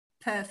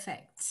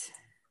Perfect.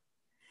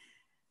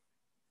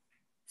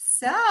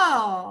 So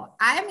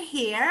I'm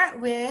here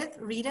with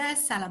Rita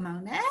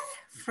Salamone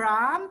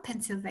from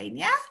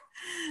Pennsylvania,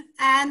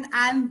 and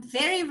I'm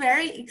very,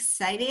 very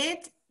excited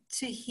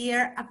to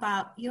hear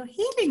about your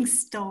healing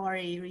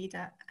story,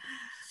 Rita.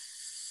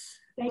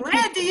 Where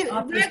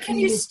can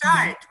you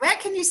start? Where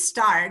can you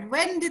start?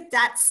 When did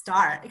that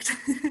start?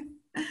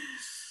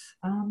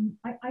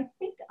 I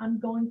think I'm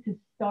going to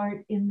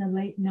start in the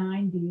late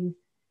 90s.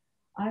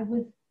 I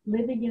was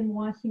living in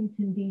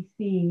Washington,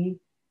 D.C.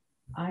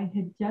 I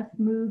had just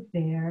moved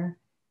there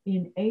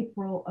in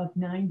April of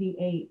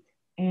 98,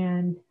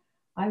 and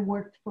I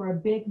worked for a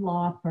big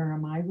law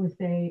firm. I was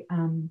a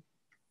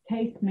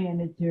case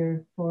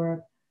manager for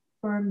a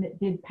firm that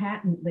did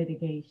patent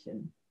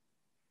litigation,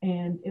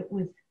 and it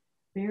was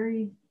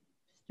very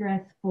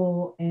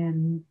stressful,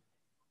 and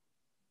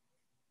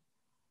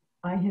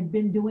I had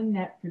been doing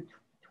that for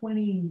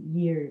 20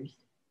 years.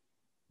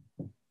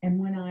 And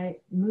when I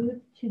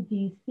moved to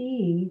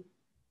DC,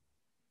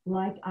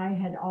 like I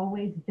had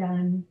always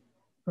done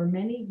for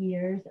many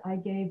years, I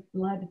gave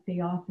blood at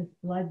the office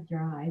blood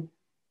drive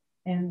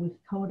and was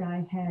told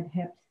I had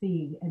Hep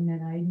C and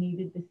that I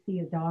needed to see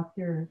a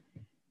doctor.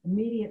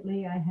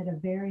 Immediately, I had a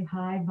very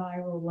high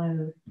viral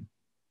load,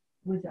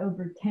 was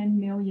over 10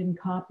 million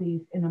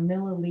copies in a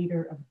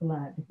milliliter of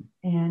blood.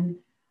 And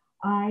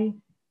I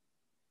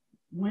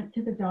went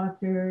to the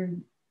doctor.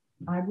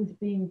 I was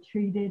being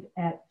treated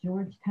at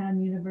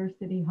Georgetown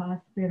University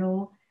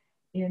Hospital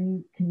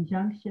in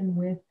conjunction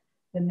with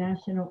the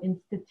National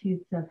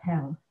Institutes of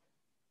Health.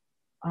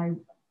 I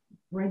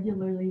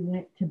regularly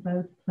went to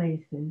both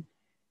places,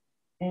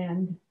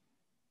 and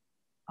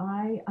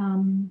I,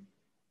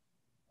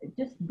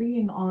 just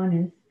being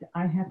honest,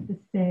 I have to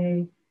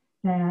say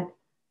that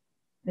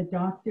the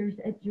doctors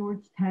at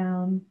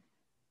Georgetown,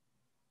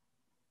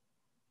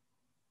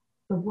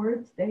 the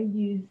words they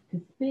used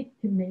to speak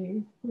to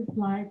me was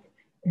like,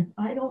 if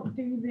I don't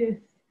do this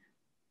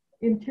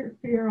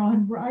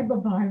interferon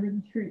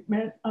ribavirin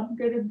treatment, I'm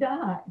gonna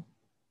die.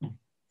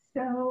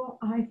 So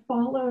I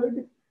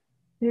followed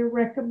their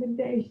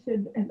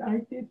recommendation and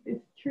I did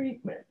this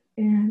treatment,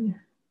 and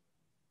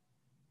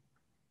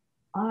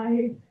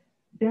I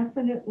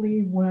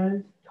definitely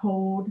was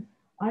told.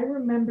 I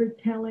remember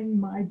telling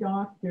my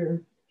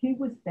doctor, he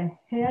was the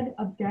head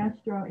of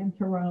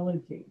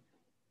gastroenterology,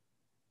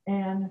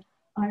 and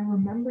I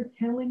remember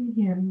telling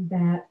him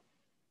that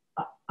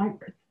I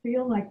could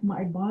feel like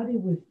my body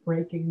was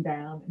breaking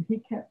down, and he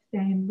kept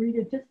saying,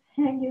 Rita, just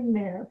hang in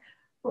there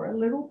for a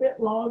little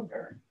bit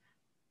longer.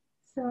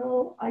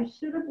 So I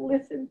should have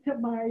listened to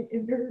my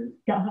inner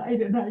guide,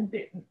 and I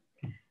didn't.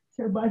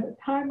 So by the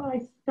time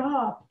I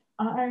stopped,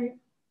 I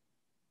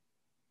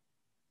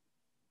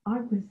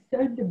was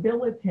so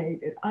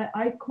debilitated.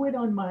 I quit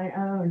on my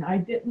own. I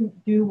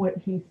didn't do what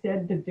he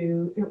said to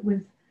do. It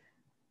was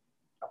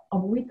a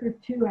week or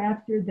two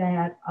after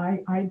that,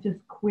 I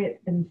just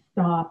quit and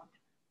stopped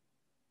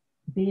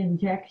the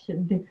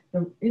injection.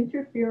 The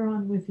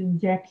interferon was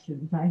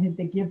injections. I had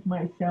to give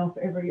myself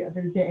every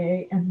other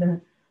day, and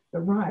the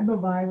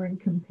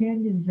ribavirin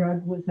companion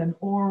drug was an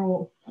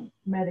oral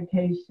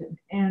medication.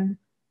 And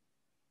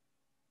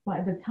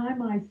by the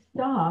time I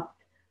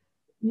stopped,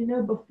 you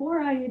know, before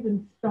I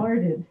even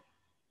started,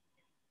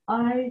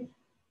 I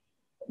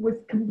was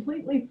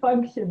completely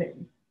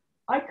functioning.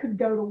 I could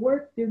go to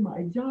work, do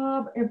my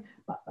job, and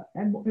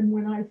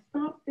when I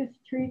stopped this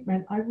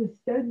treatment, I was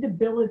so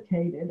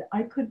debilitated,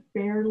 I could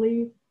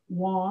barely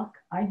walk.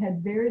 I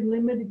had very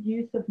limited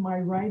use of my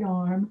right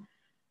arm.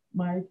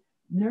 My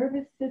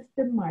nervous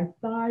system, my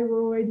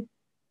thyroid,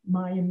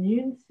 my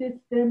immune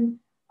system,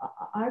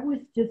 I was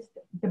just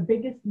the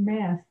biggest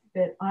mess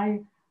that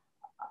I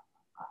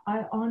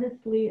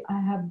honestly, I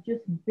have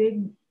just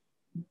big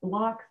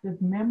blocks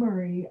of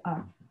memory.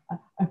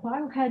 If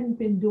I hadn't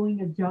been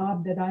doing a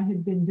job that I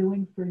had been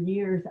doing for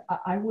years,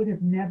 I would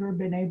have never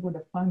been able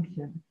to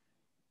function.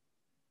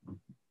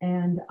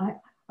 And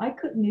I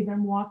couldn't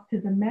even walk to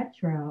the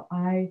metro.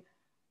 I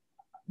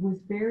was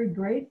very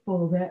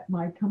grateful that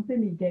my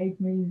company gave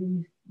me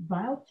these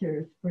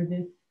vouchers for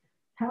this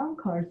town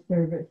car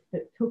service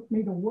that took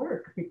me to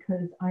work,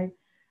 because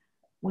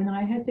when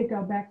I had to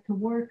go back to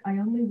work, I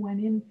only went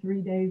in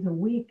 3 days a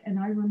week. And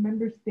I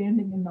remember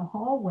standing in the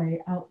hallway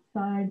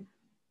outside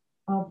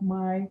of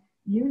my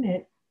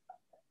unit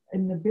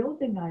in the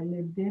building I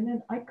lived in,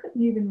 and I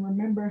couldn't even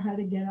remember how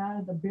to get out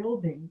of the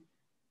building,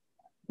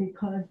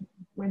 because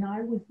when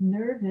I was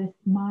nervous,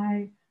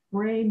 my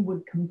brain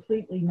would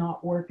completely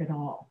not work at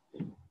all.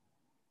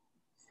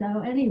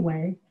 So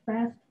anyway,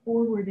 fast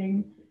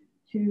forwarding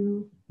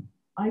to,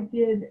 I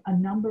did a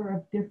number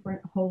of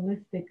different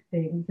holistic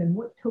things, and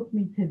what took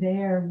me to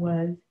there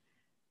was,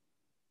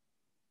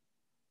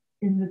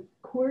 in the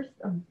course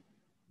of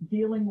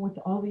dealing with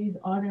all these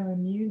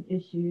autoimmune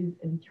issues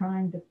and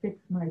trying to fix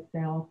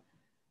myself,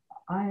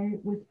 I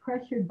was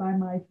pressured by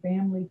my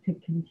family to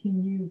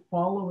continue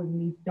following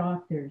these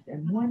doctors.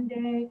 And one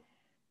day,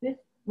 this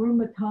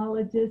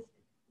rheumatologist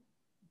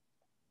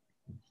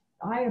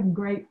I am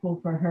grateful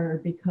for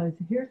her because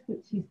here's what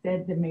she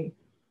said to me.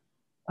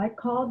 I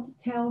called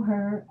to tell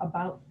her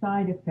about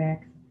side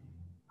effects.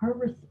 Her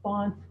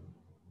response,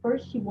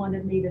 first she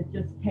wanted me to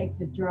just take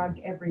the drug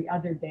every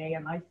other day,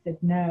 and I said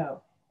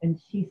no. And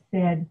she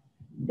said,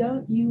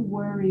 don't you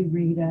worry,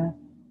 Rita.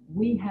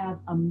 We have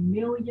a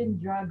million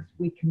drugs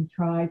we can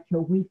try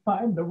till we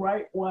find the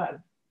right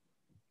one.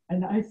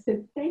 And I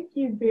said, thank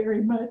you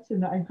very much.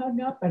 And I hung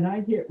up and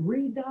I hit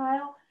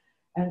redial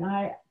and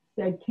I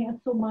said,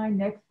 cancel my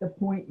next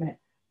appointment.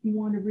 You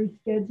want to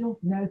reschedule?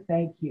 No,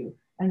 thank you.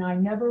 And I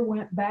never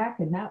went back.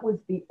 And that was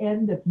the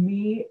end of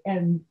me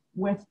and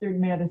Western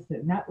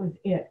medicine. That was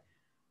it.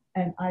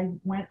 And I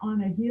went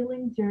on a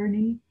healing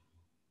journey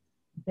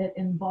that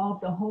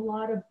involved a whole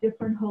lot of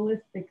different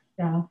holistic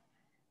stuff.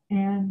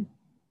 And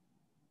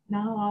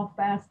now I'll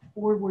fast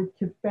forward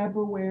to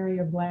February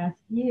of last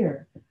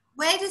year.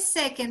 Wait a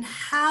second.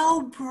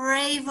 How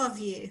brave of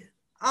you.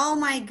 Oh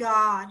my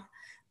God.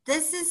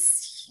 This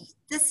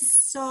is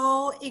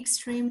so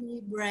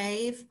extremely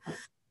brave.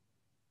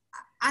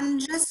 I'm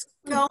just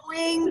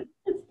going.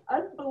 It's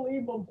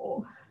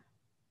unbelievable.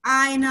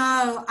 I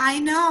know.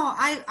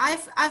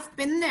 I've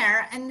been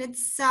there, and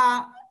it's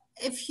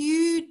if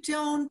you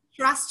don't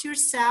trust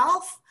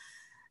yourself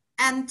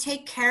and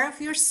take care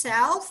of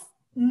yourself,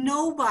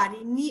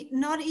 nobody,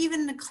 not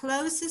even the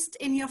closest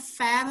in your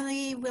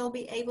family, will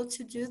be able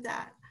to do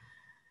that.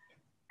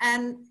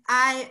 And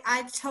I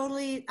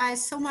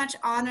so much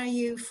honor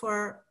you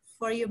for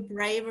your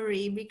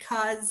bravery,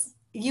 because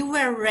you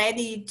were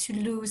ready to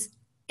lose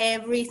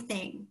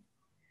everything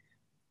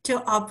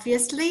to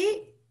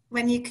obviously,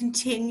 when you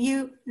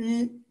continue,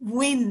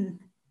 win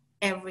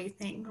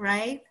everything,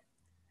 right?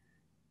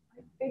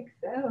 I think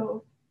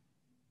so.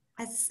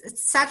 It's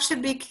such a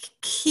big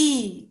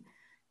key.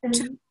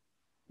 And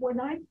when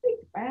I think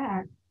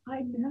back,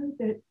 I know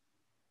that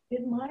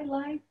in my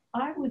life,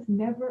 I was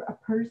never a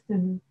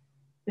person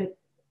that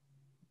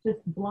just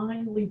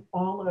blindly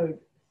followed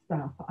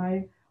stuff.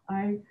 I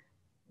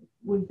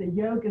was a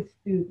yoga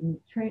student,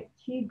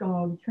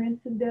 qigong,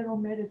 transcendental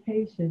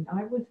meditation.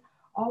 I was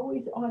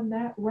always on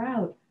that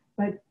route.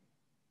 But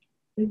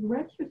in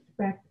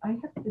retrospect, I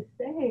have to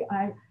say,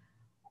 I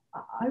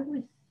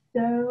was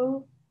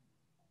so,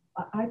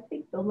 I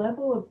think the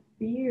level of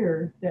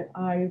fear that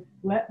I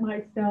let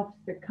myself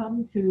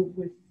succumb to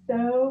was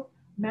so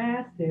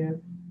massive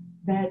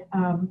that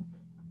I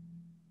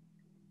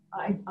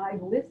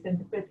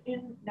listened. But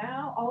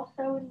now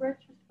also in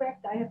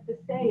retrospect, I have to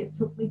say it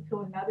took me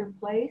to another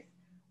place,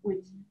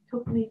 which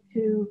took me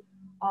to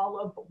all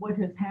of what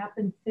has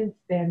happened since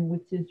then,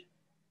 which is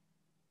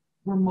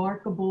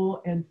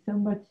remarkable and so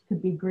much to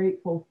be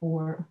grateful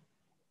for.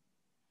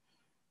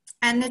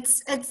 And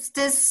it's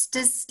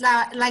this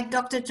like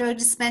Dr. Joe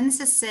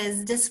Dispenza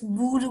says, this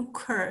voodoo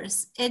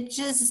curse. It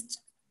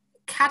just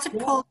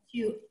catapults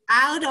you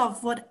out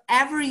of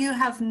whatever you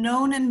have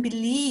known and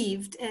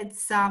believed.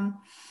 It's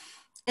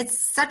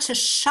such a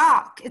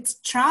shock. It's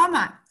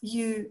trauma.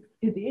 It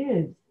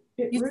is.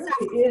 It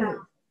really is.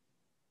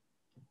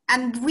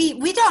 And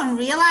we don't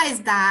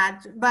realize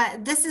that,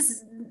 but this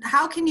is,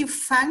 how can you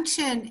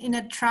function in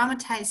a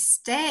traumatized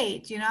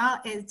state? You know,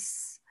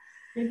 it's.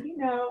 And you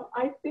know,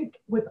 I think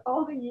with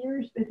all the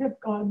years that have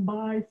gone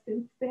by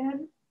since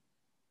then,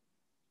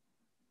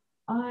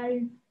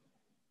 I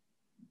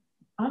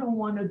don't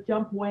want to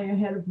jump way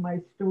ahead of my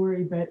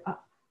story, but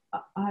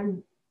I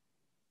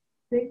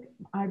think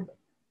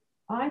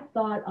I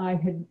thought I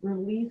had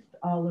released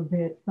all of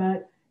it,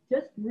 but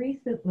just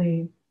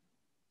recently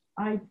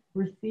I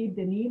received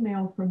an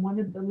email from one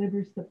of the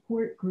liver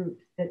support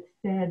groups that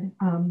said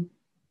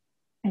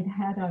it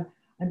had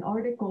an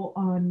article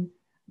on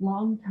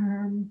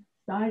long-term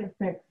side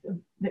effects of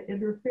the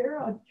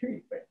interferon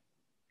treatment.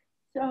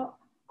 So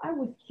I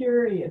was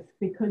curious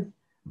because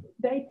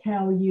they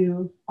tell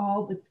you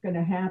all that's going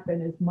to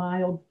happen is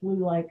mild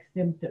flu-like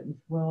symptoms.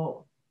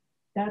 Well,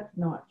 that's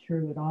not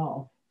true at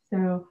all.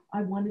 So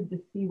I wanted to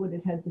see what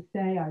it had to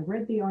say. I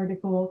read the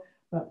article,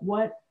 but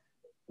what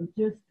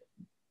just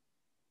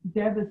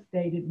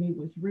devastated me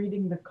was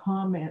reading the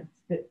comments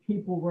that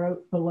people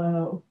wrote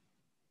below.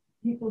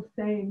 People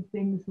saying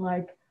things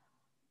like,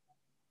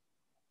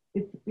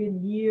 it's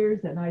been years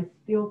and I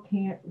still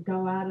can't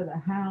go out of the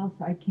house.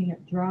 I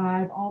can't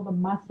drive. All the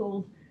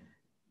muscles,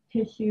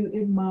 tissue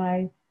in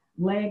my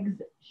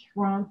legs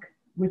shrunk,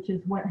 which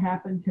is what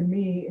happened to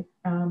me.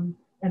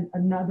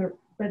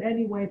 But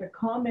anyway, the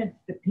comments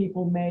that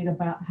people made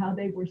about how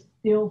they were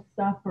still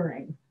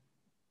suffering.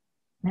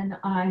 And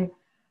I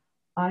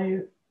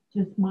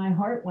just, my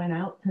heart went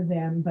out to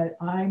them, but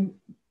I'm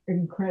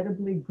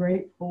incredibly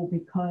grateful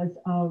because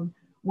of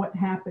what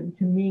happened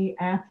to me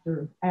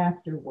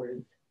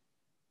afterwards.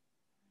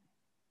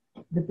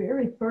 The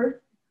very first,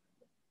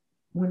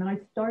 when I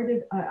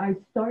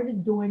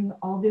started doing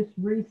all this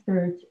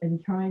research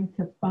and trying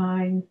to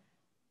find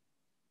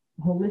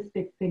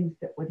holistic things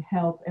that would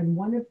help. And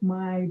one of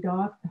my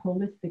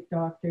holistic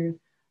doctors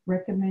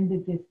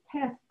recommended this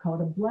test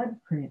called a blood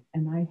print.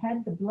 And I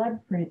had the blood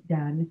print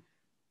done,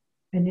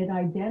 and it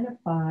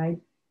identified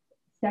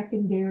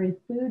secondary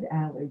food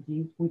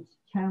allergies, which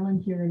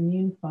challenge your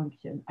immune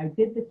function. I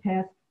did the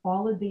test,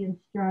 followed the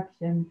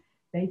instruction.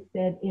 They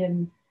said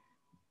in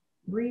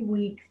 3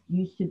 weeks,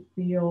 you should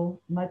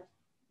feel much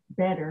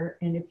better.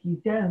 And if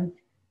you don't,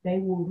 they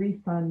will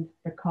refund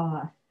the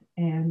cost.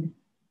 And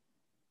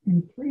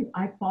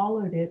I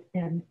followed it.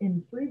 And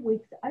in 3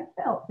 weeks, I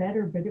felt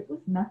better, but it was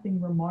nothing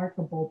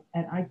remarkable.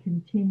 And I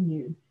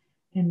continued.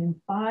 And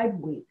in 5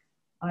 weeks,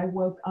 I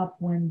woke up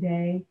one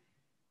day,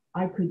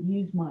 I could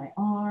use my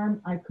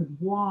arm, I could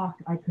walk,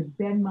 I could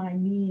bend my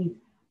knees.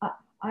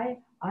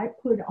 I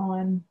put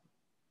on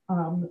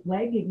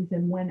leggings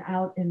and went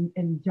out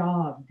and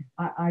jogged.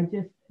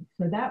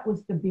 So that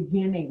was the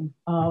beginning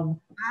of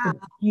the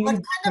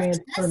huge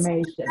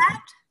transformation.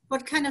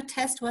 What kind of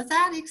test was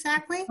that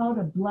exactly? It's called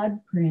a blood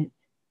print.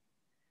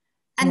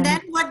 And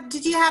then what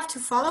did you have to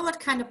follow? What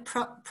kind of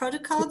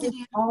protocol did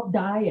you? All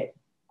diet.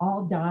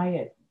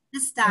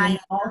 This diet. And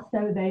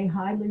also they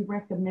highly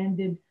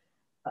recommended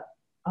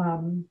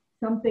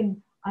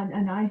something,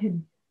 and I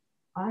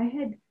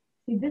had,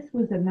 see, this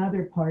was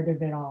another part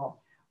of it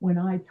all. When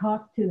I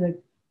talked to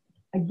the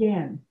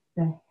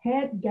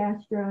head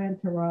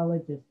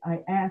gastroenterologist,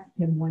 I asked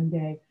him one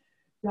day,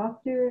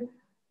 Doctor,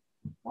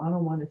 I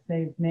don't want to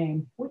say his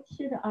name, what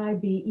should I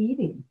be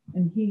eating?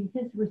 And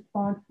his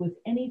response was,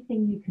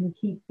 anything you can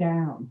keep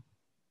down.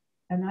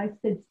 And I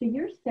said, so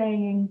you're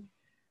saying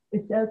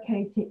it's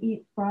okay to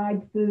eat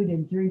fried food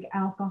and drink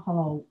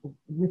alcohol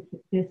with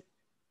this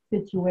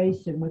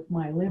situation with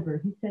my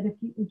liver? He said, if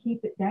you can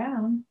keep it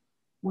down.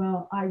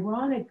 Well,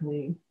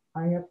 ironically,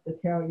 I have to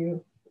tell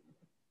you,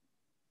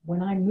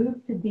 when I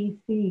moved to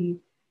DC,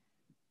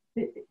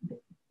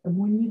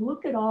 when you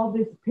look at all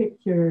this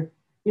picture,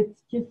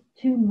 it's just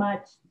too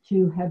much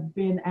to have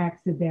been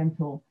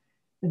accidental.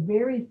 The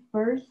very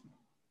first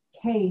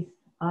case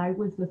I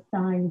was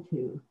assigned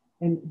to,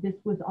 and this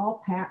was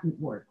all patent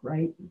work,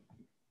 right,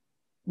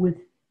 was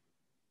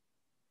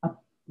a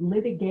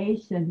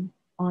litigation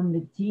on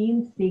the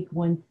gene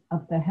sequence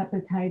of the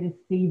hepatitis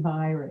C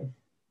virus,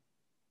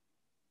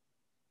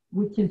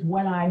 which is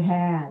what I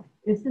had.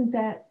 Isn't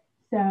that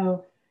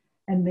so?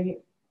 And the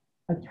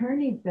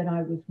attorneys that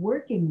I was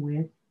working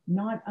with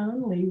not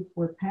only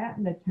were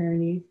patent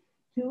attorneys,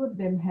 2 of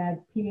them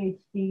had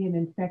PhD in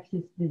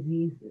infectious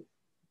diseases.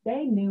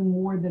 They knew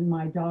more than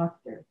my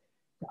doctor.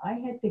 So I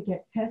had to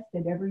get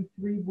tested every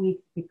 3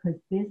 weeks because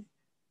this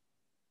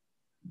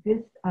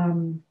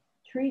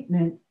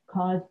treatment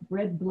caused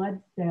red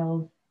blood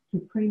cells to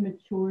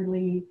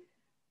prematurely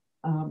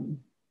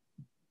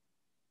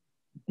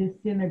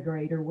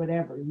disintegrate, or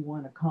whatever you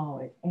want to call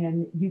it,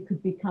 and you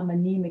could become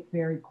anemic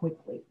very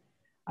quickly.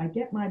 I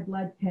get my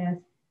blood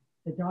test.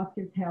 The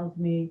doctor tells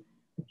me,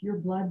 if your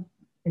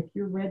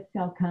red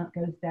cell count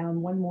goes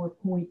down 1 more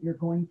point, you're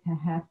going to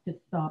have to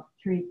stop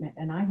treatment.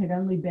 And I had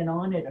only been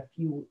on it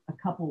a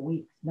couple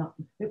weeks.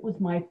 It was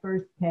my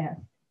first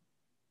test.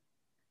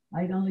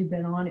 I'd only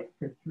been on it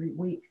for 3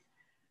 weeks.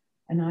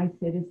 And I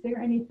said, is there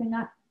anything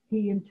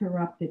he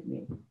interrupted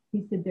me.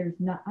 He said, there's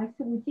not. I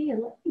said, well, gee,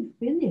 let me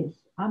finish.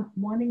 I'm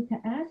wanting to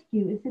ask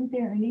you, isn't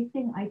there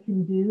anything I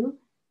can do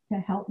to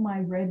help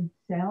my red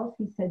cells?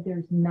 He said,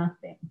 there's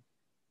nothing.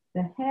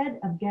 The head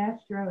of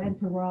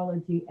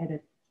gastroenterology at a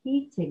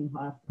teaching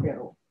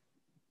hospital.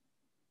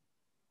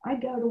 I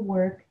go to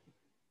work.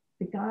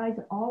 The guys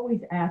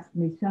always ask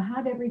me, so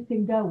how'd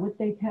everything go? What'd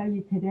they tell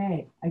you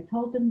today? I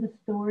told them the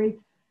story.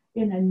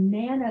 In a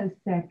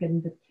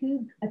nanosecond, the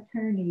 2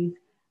 attorneys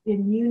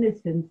in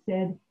unison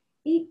said,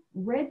 eat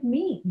red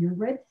meat. Your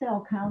red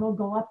cell count will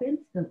go up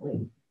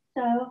instantly.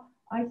 So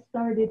I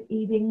started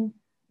eating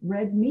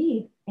red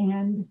meat,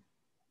 and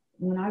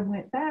when I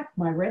went back,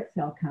 my red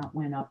cell count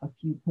went up a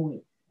few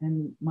points.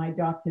 And my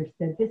doctor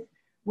said,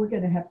 we're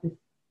going to have to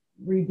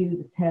redo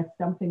the test.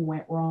 Something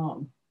went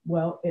wrong.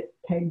 Well, it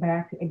came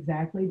back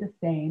exactly the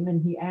same.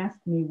 And he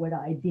asked me what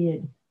I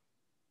did.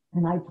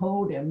 And I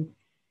told him,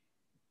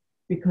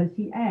 because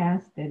he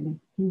asked, and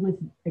he was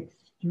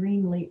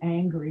extremely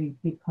angry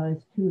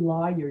because 2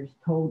 lawyers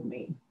told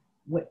me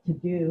what to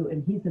do.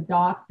 And he's a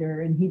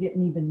doctor, and he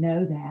didn't even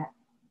know that.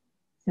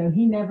 So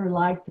he never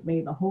liked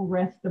me the whole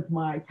rest of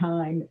my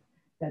time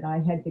that I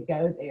had to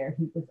go there.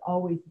 He was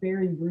always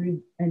very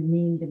rude and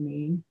mean to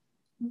me.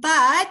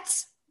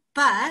 But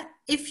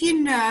if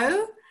you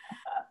know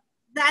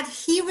that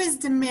he was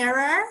the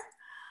mirror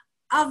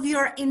of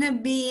your inner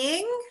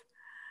being,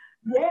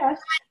 yes,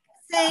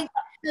 saying,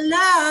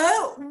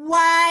 hello,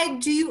 why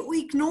do you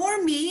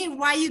ignore me?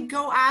 Why you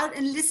go out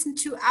and listen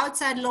to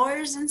outside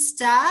lawyers and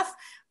stuff?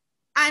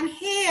 I'm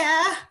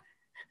here.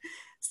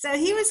 So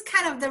he was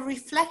kind of the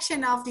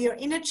reflection of your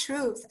inner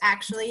truth,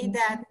 actually,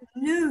 that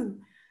knew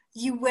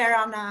you were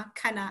on a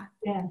kind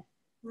of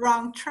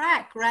wrong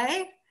track,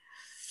 right?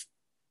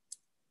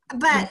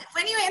 But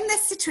when you're in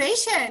this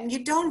situation,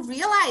 you don't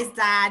realize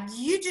that.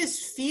 You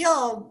just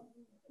feel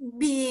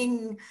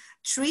being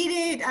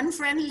treated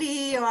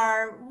unfriendly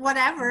or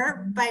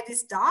whatever by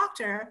this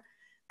doctor.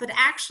 But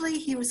actually,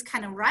 he was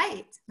kind of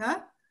right, huh?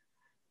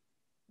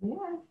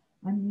 Yeah,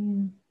 I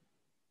mean.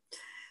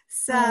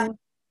 So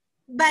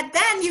But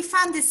then you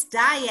found this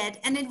diet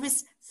and it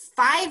was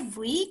 5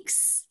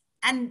 weeks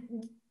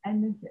and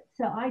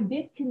so I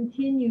did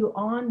continue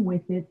on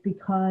with it,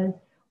 because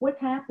what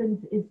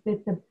happens is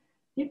that the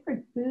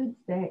different foods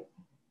that,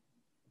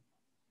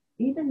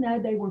 even though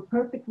they were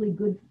perfectly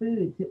good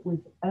foods, it was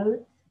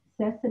oats,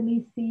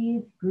 sesame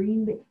seeds,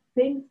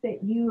 things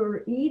that you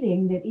are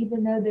eating that,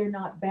 even though they're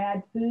not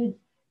bad foods,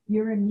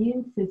 your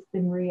immune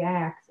system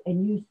reacts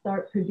and you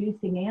start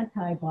producing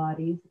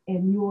antibodies,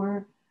 and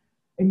your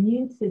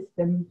immune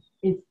system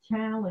is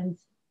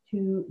challenged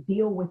to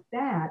deal with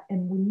that.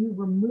 And when you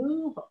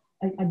remove,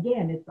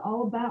 again, it's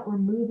all about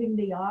removing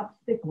the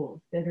obstacles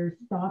that are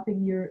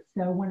stopping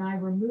so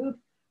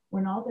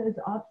when all those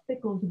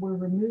obstacles were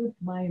removed,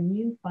 my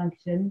immune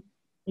function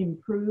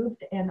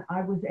improved and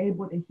I was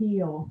able to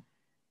heal.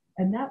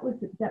 And that was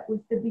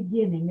the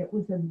beginning. It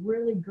was a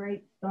really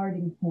great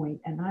starting point.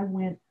 And I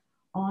went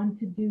on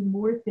to do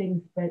more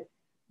things, but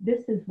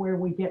this is where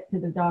we get to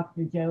the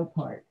Dr. Joe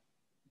part.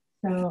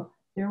 So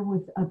there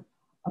was a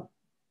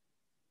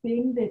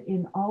thing that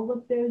in all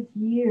of those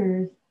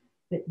years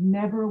that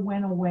never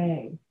went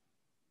away.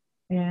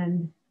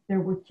 And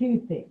there were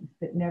two things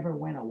that never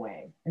went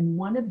away. And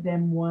one of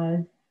them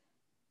was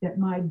that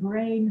my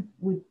brain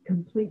would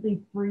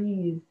completely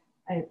freeze.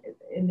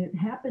 And it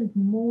happened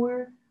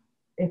more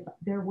if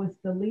there was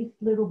the least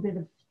little bit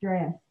of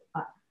stress.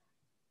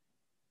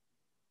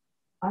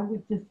 I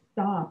would just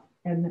stop.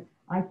 And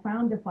I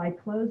found if I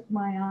closed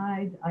my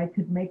eyes, I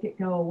could make it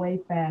go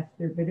away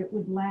faster, but it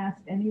would last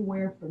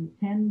anywhere from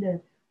 10 to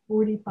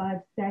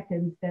 45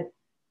 seconds. It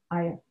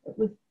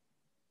was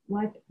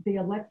like the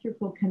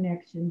electrical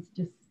connections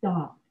just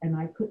stopped and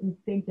I couldn't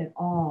think at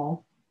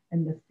all.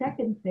 And the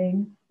second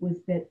thing was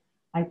that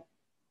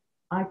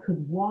I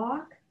could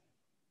walk,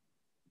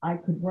 I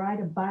could ride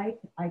a bike,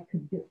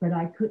 but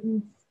I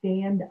couldn't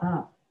stand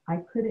up.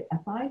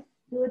 If I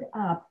stood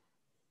up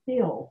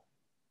still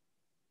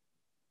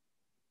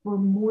for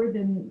more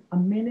than a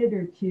minute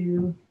or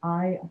two,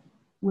 I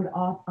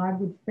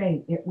would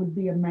faint. It would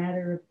be a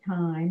matter of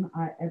time.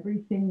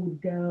 Everything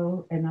would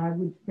go and I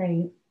would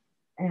faint,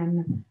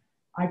 and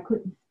I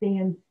couldn't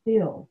stand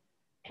still.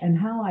 And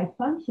how I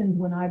functioned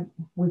when I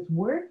was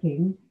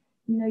working,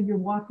 you're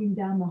walking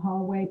down the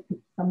hallway,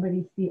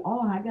 somebody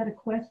I got a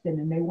question,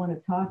 and they want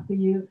to talk to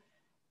you.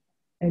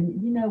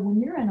 And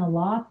when you're in a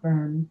law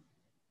firm,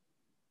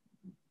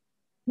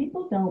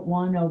 people don't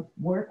want to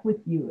work with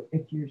you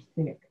if you're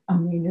sick. I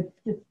mean,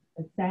 it's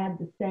sad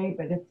to say,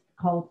 but it's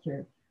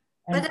culture.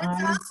 But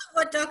that's also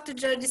what Dr.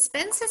 Joe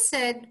Dispenza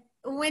said.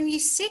 When you're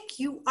sick,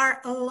 you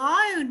are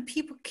alone.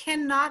 People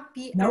cannot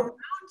be around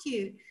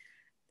you.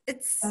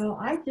 So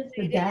I just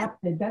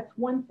adapted. That's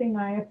one thing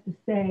I have to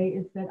say,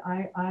 is that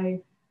I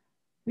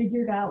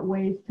figured out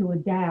ways to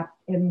adapt.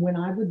 And when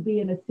I would be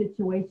in a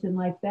situation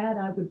like that,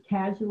 I would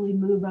casually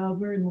move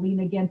over and lean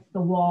against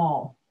the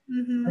wall,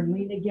 or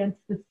lean against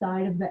the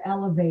side of the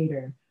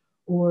elevator.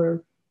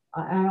 Or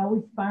I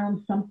always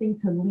found something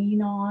to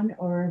lean on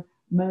or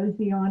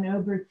mosey on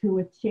over to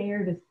a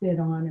chair to sit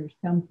on or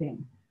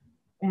something.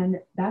 And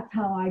that's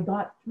how I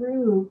got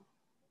through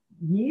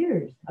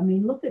years. I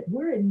mean,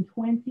 we're in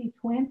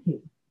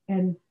 2020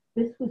 and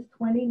this was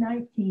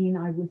 2019.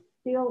 I was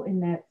still in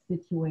that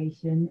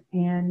situation.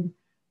 And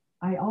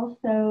I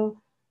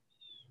also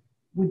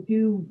would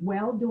do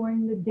well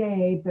during the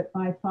day, but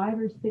by 5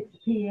 or 6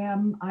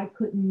 p.m., I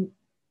couldn't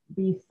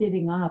be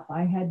sitting up.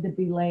 I had to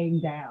be laying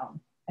down.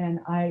 And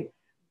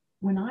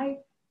when I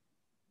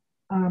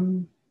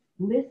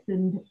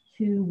listened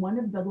to one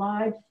of the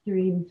live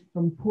streams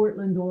from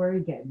Portland,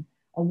 Oregon,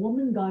 a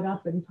woman got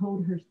up and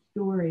told her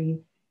story,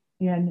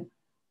 and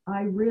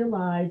I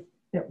realized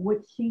that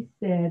what she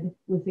said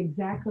was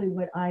exactly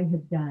what I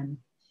had done.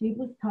 She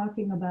was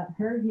talking about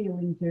her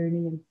healing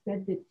journey and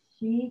said that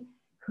she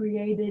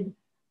created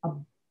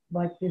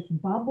like this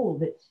bubble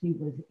that she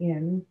was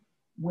in,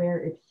 where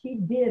if she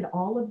did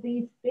all of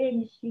these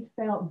things, she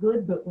felt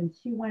good, but when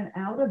she went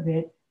out of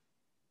it,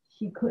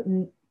 she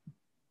couldn't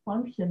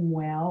function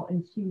well,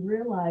 and she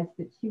realized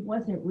that she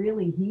wasn't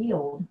really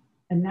healed.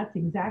 And that's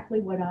exactly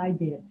what I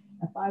did.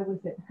 If I was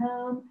at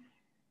home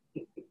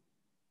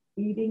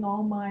eating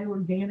all my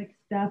organic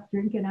stuff,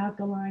 drinking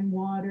alkaline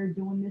water,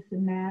 doing this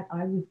and that,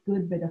 I was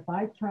good. But if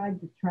I tried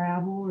to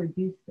travel or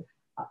do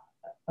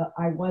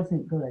I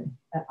wasn't good.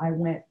 I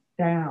went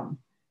down.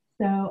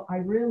 So I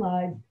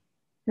realized,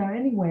 so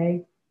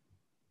anyway,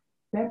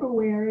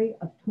 February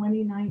of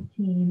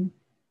 2019,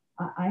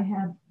 I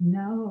have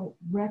no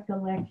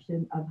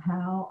recollection of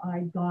how I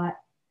got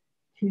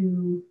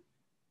to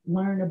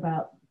learn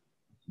about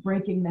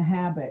breaking the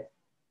habit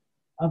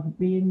of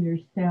being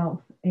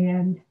yourself.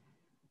 And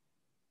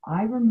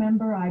I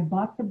remember I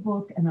bought the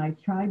book and I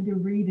tried to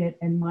read it,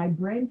 and my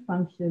brain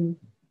function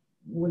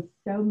was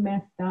so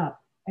messed up.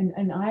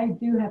 And I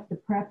do have to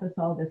preface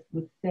all this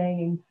with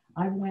saying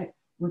I went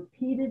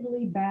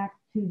repeatedly back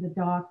to the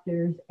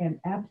doctors, and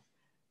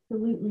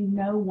absolutely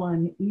no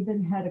one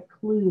even had a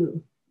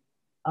clue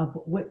of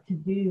what to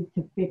do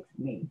to fix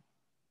me,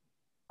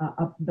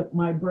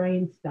 my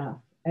brain stuff.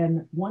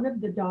 And one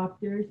of the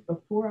doctors,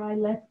 before I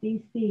left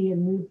DC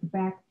and moved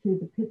back to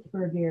the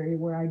Pittsburgh area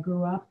where I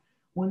grew up,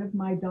 one of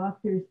my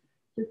doctors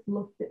just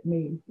looked at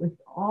me with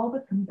all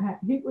the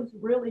compassion. He was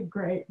really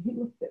great. He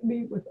looked at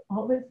me with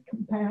all this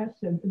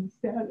compassion and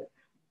said,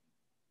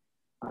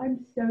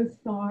 "I'm so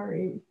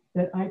sorry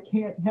that I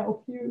can't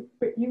help you,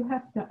 but you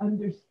have to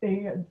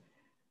understand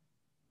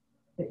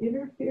the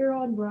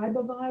interferon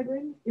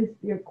ribavirin is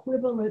the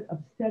equivalent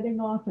of setting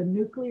off a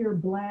nuclear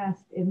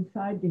blast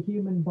inside the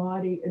human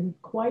body. And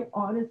quite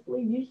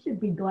honestly, you should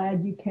be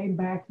glad you came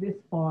back this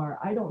far.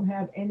 I don't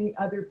have any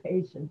other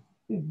patients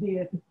who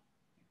did."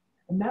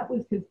 And that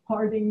was his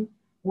parting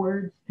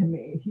words to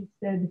me. He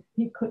said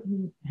he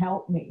couldn't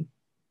help me.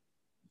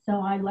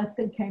 So I left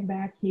and came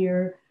back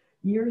here.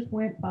 Years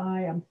went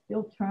by, I'm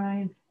still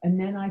trying. And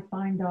then I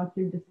find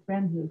Dr.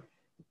 Dispenza's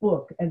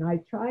book, and I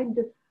tried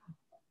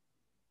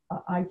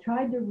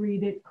to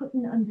read it,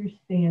 couldn't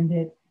understand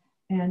it.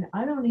 And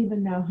I don't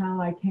even know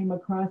how I came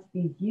across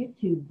these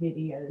YouTube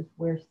videos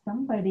where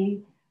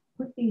somebody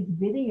put these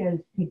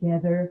videos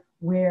together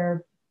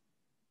where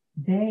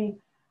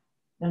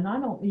and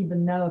I don't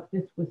even know if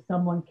this was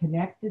someone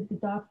connected to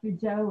Dr.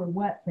 Joe or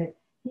what, but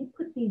he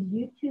put these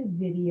YouTube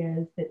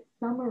videos that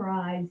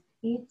summarized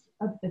each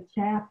of the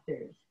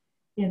chapters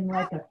in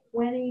like a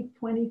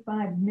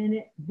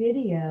 20-25-minute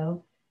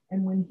video.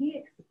 And when he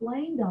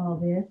explained all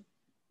this,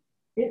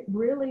 it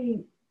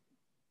really,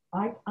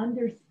 I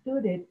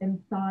understood it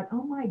and thought,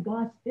 oh my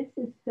gosh, this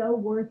is so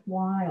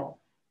worthwhile.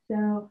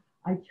 So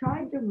I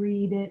tried to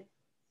read it,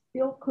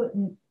 still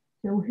couldn't.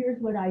 So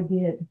here's what I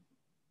did.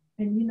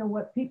 And you know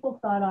what? People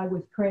thought I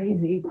was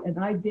crazy, and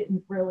I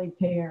didn't really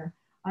care.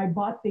 I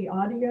bought the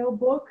audio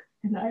book,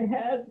 and I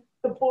had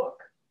the book,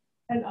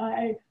 and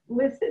I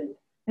listened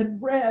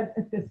and read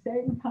at the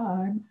same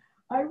time.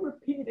 I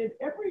repeated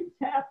every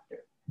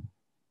chapter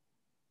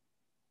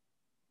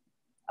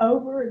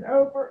over and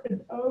over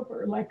and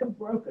over like a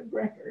broken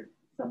record,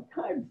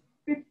 sometimes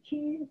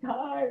 15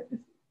 times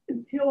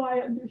until I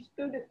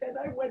understood it. Then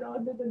I went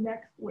on to the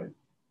next one.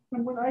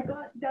 And when I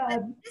got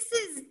done,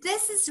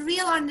 this is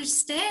real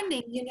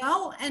understanding, you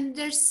know, and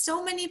there's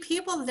so many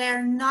people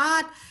they're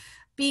not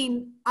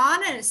being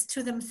honest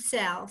to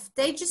themselves.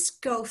 They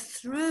just go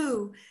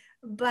through,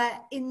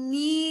 but it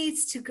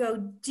needs to go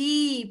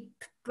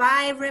deep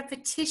by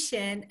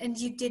repetition, and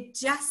you did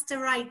just the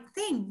right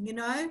thing, you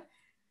know.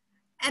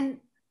 And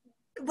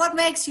what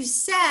makes you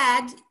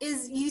sad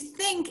is you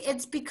think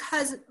it's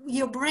because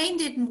your brain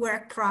didn't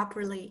work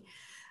properly,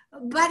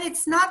 but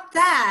it's not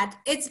that.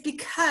 It's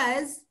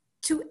because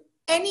to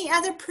any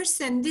other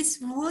person, this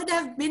would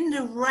have been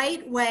the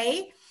right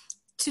way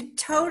to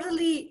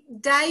totally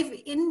dive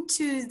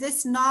into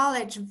this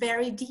knowledge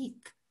very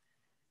deep.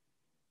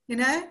 You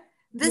know,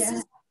 this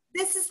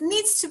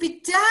needs to be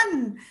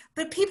done,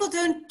 but people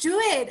don't do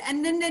it,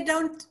 and then they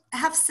don't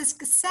have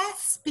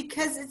success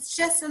because it's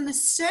just on the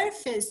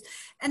surface,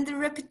 and the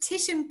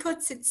repetition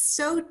puts it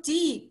so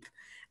deep.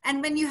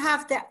 And when you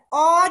have the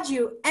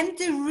audio and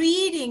the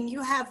reading,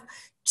 you have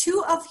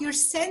two of your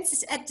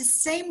senses at the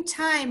same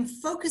time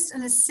focused on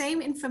the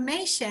same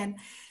information.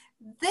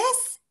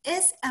 This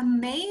is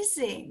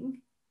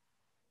amazing.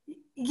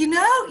 You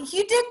know,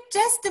 you did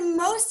just the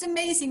most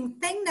amazing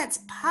thing that's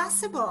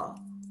possible.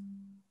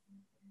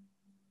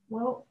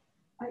 Well,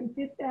 I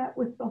did that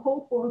with the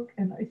whole book,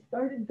 and I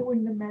started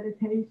doing the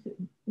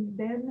meditation. And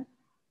then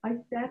I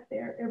sat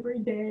there every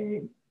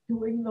day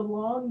doing the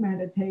long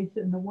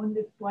meditation, the one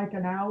that's like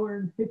an hour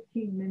and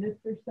 15 minutes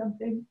or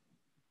something.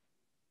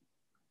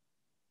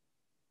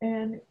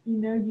 And,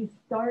 you know, you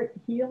start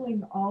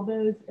healing all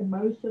those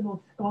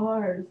emotional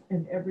scars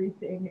and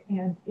everything.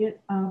 And it,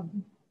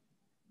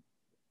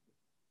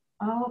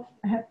 I'll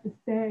have to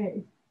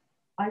say,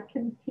 I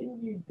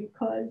continued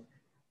because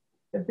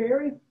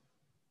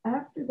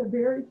after the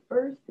very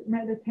first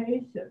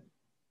meditation,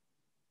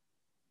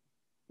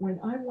 when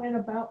I went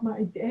about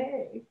my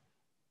day,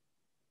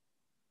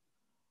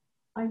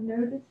 I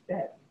noticed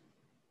that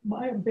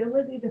my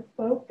ability to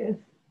focus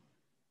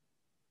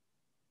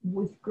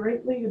was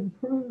greatly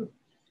improved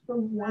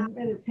from one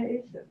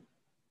meditation.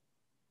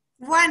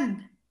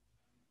 One.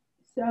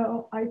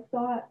 So I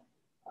thought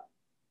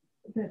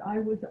that I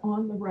was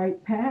on the right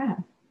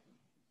path.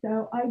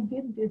 So I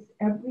did this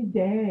every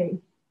day.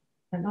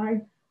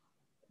 And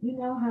you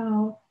know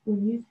how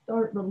when you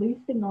start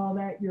releasing all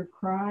that, you're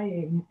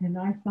crying. And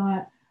I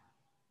thought,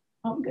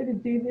 I'm going to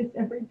do this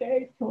every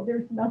day till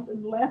there's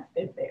nothing left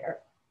in there.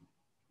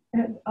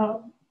 And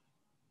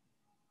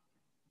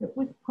it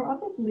was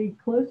probably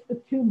close to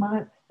 2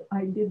 months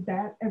I did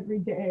that every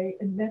day.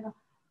 And then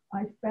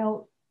I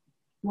felt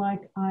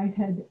like I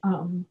had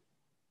done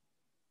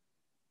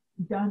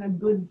a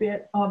good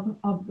bit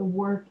of the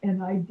work,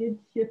 and I did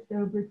shift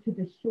over to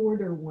the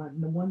shorter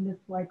one, the one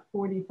that's like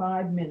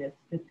 45 minutes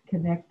that's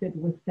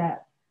connected with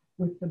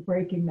the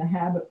Breaking the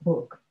Habit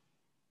book.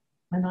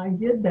 And I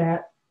did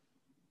that.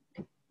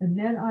 And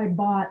then I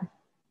bought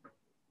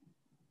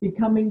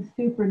Becoming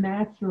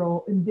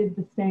Supernatural and did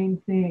the same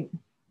thing.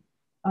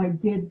 I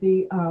did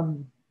the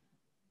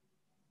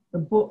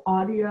book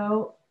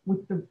audio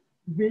with the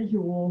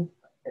visuals,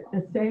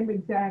 the same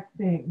exact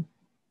thing.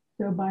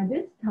 So by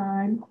this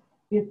time,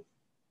 it's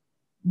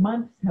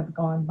months have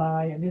gone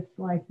by and it's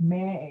like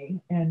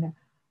May, and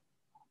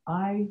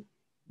I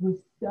was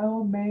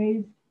so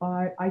amazed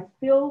by, I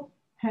still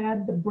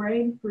had the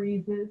brain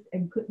freezes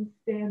and couldn't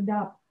stand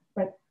up,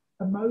 but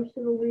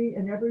emotionally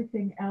and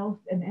everything else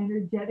and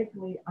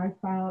energetically, I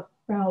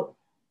felt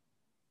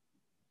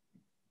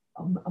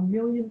a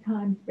million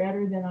times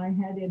better than I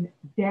had in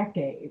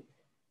decades,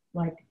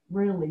 like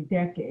really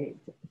decades.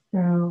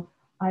 So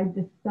I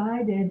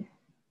decided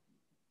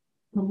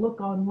to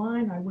look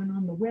online. I went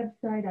on the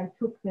website. I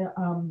took the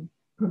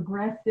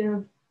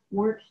progressive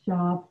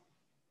workshop,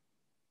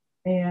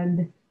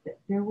 and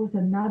there was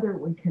another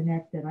one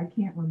connected. I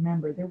can't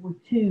remember. There were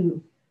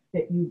two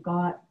that you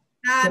got.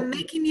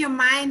 Making your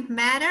mind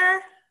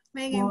matter.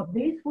 Well,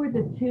 these were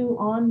the two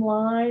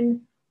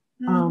online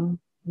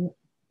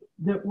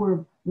that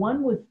were,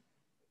 one was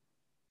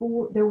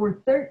there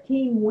were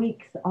 13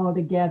 weeks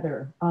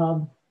altogether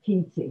of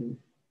teachings.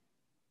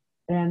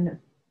 And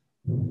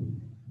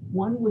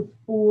one was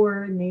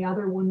 4 and the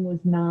other one was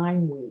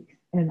 9 weeks.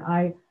 And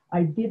I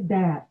did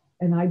that,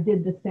 and I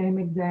did the same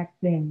exact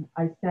thing.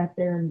 I sat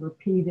there and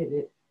repeated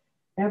it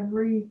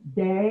every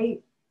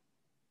day,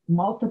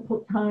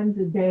 multiple times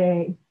a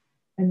day.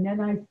 And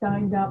then I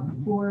signed up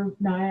for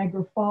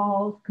Niagara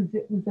Falls because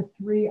it was a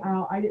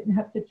 3-hour. I didn't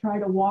have to try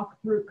to walk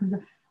through, because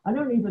I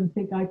don't even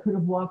think I could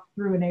have walked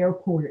through an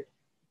airport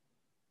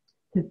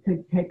to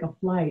take a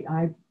flight.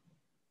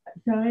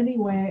 So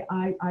anyway,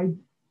 I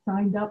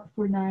signed up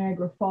for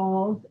Niagara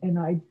Falls, and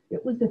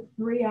it was a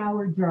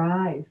 3-hour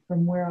drive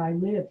from where I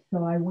lived.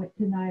 So I went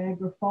to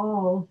Niagara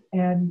Falls,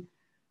 and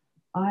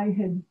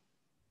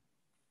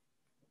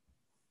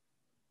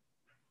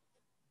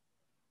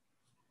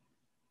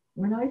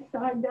when I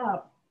signed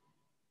up,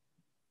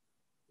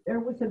 there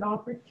was an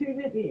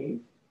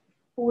opportunity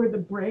for the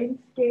brain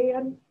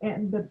scan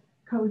and the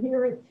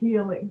coherence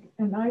healing,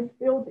 and I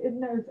filled in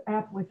those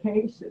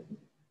applications.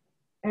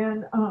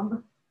 And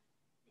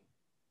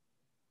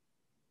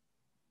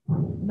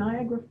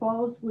Niagara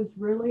Falls was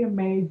really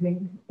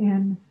amazing,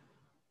 and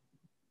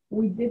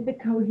we did the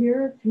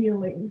coherence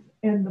healings,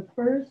 and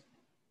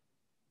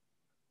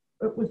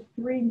it was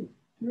three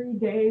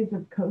days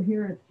of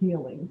coherence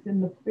healings.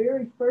 And the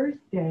very first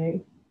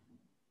day,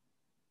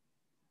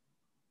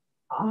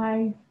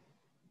 I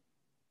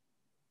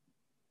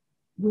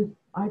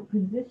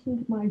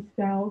positioned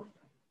myself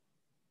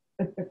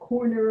at the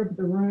corner of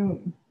the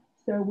room.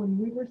 So when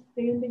we were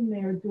standing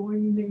there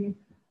doing the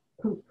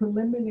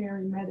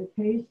preliminary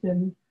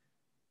meditation,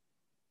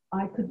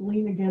 I could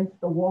lean against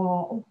the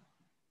wall,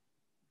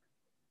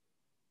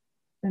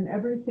 and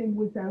everything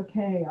was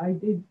okay. I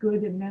did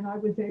good, and then I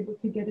was able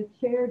to get a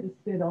chair to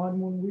sit on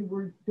when we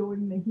were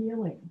doing the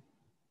healing.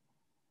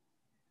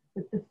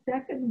 But the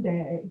second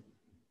day,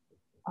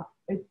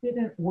 it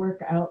didn't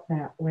work out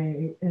that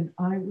way, and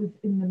I was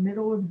in the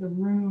middle of the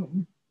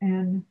room,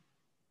 and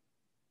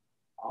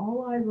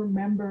all I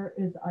remember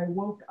is I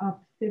woke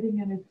up sitting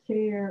in a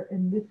chair,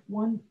 and this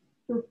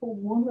wonderful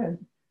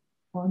woman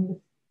on the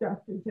staff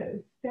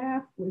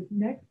was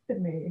next to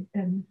me,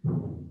 and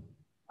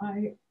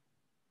I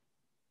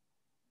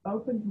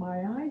opened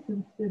my eyes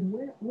and said,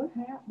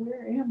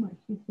 where am I?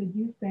 She said,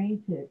 you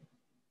fainted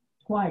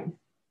twice.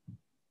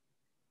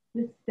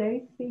 Just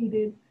stay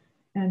seated.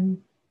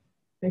 And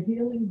the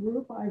healing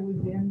group I was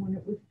in, when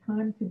it was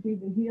time to do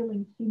the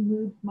healing, she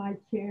moved my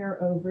chair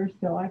over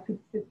so I could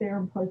sit there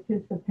and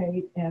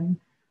participate. And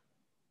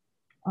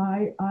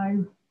I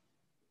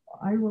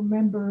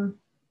remember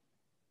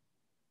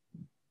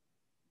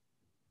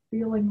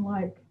feeling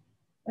like,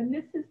 and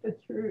this is the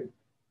truth,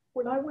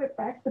 when I went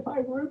back to my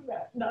room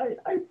that night,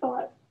 I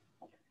thought,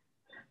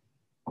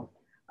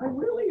 I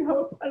really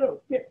hope I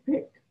don't get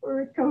picked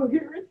for a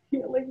coherence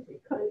healing,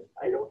 because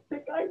I don't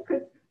think I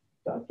could.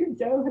 Dr.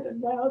 Joe had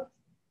announced,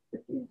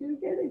 if you do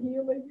get a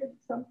healing and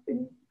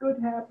something good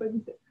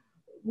happens,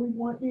 we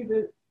want you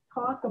to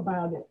talk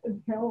about it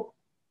and tell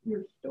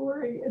your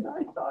story. And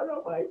I thought,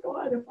 oh my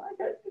God, if I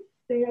had to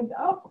stand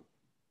up.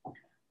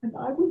 And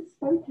I was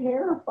so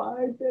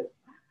terrified that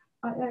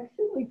I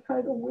actually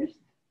kind of wished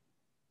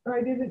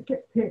I didn't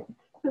get picked.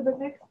 So the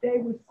next day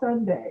was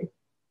Sunday,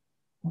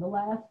 the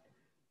last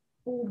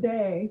full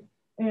day.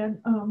 And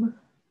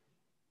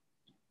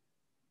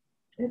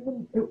it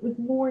was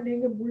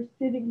morning, and we're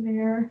sitting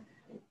there,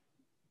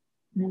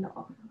 and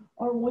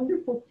our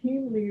wonderful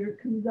team leader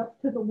comes up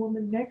to the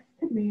woman next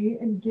to me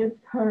and gives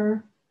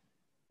her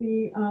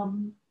the,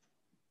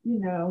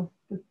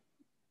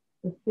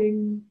 the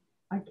thing,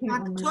 I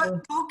can't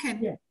remember.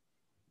 Token. Yeah,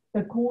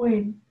 the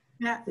coin.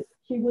 Yeah.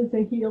 She was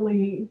a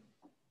healie,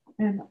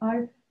 and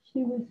I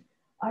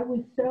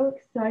was so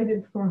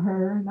excited for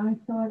her, and I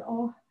thought,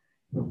 oh,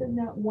 isn't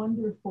that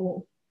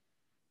wonderful?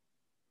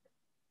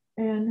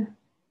 And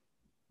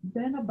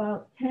then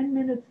about 10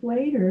 minutes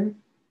later,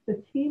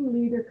 the team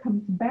leader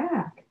comes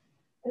back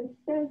and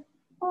says,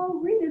 oh,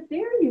 Rita,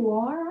 there you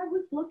are. I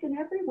was looking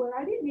everywhere.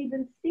 I didn't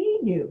even see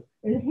you.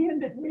 And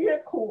handed me a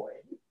coin.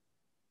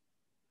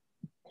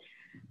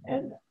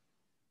 And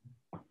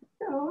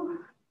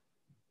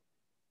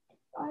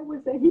I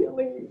was a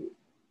healing.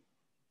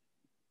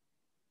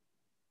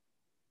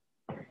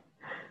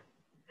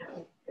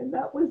 And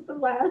that was the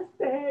last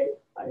day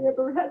I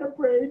ever had a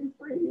brain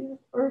freeze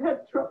or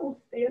had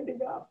trouble standing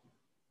up.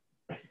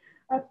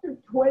 After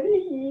 20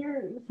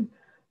 years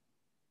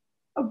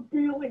of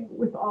dealing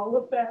with all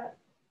of that.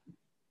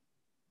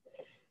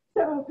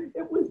 So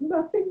it was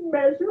nothing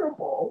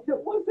measurable. It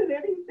wasn't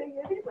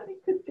anything anybody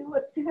could do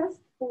a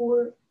test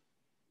for.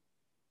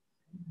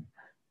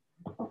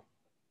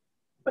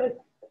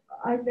 But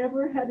I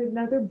never had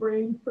another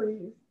brain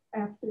freeze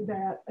after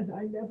that. And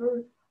I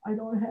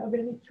don't have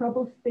any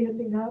trouble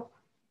standing up.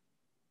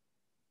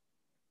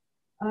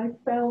 I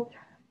felt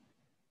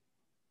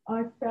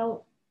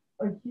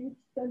a huge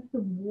sense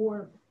of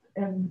warmth,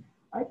 and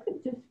I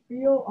could just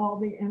feel all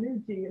the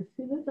energy as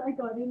soon as I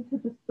got into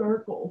the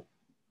circle.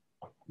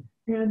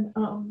 And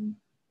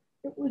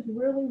it was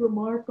really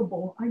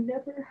remarkable. I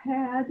never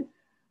had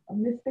a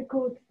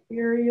mystical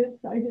experience.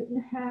 I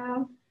didn't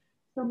have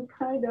some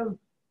kind of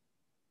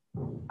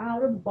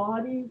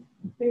out-of-body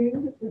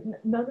thing.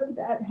 None of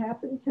that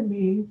happened to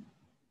me.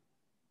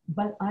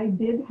 But I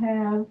did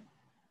have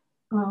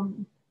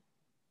an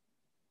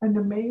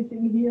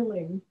amazing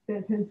healing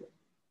that has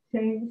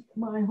changed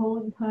my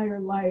whole entire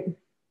life.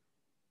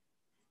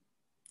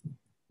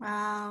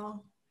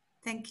 Wow.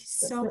 Thank you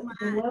so much.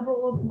 The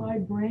level of my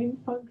brain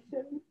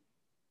function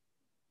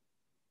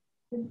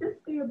and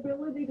just the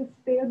ability to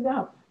stand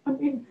up. I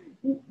mean,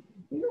 you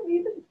don't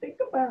even think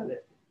about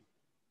it.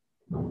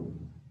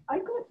 I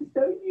got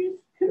so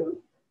used to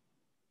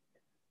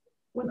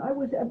when I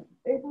was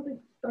able to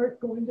start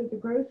going to the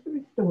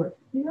grocery store.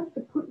 You have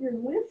to put your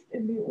list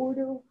in the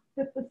order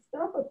that the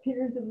stuff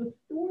appears in the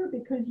store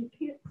because you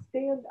can't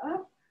stand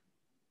up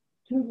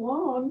too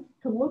long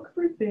to look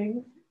for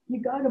things.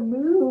 You got to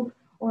move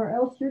or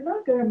else you're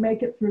not going to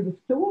make it through the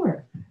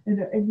store.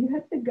 And you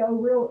have to go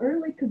real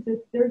early because if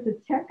there's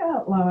a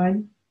checkout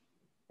line,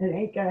 it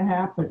ain't going to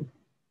happen.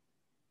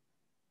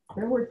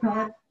 There were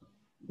times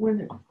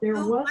when there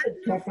was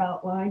a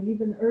checkout line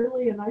even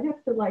early and I'd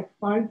have to like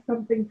find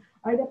something.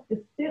 I'd have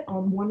to sit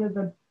on one of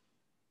the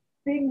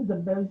things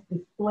of those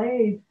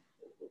displays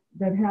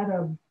that had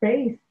a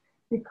base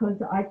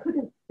because I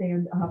couldn't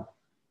stand up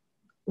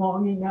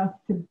long enough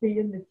to be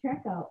in the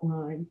checkout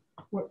line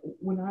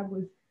when I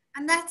was.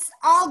 And that's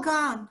all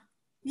gone.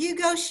 You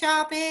go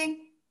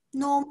shopping,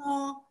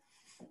 normal.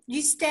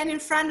 You stand in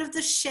front of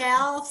the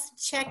shelf,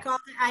 check all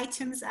the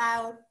items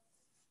out.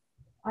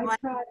 I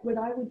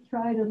would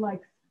try to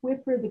like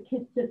Swiffer the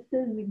kitchen, just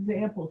as an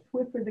example,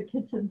 Swiffer the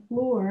kitchen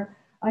floor,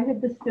 I had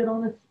to sit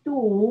on a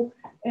stool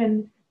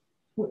and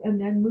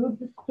then move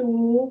the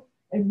stool.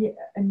 And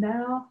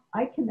now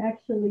I can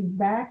actually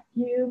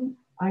vacuum.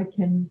 I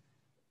can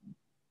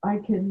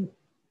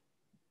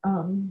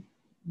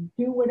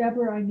do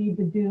whatever I need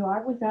to do.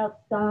 I was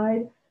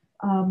outside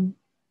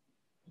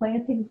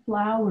planting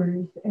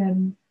flowers,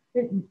 and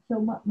so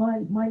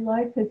my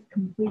life has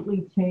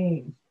completely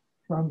changed.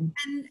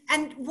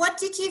 And what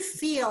did you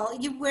feel?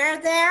 You were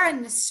there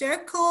in a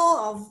circle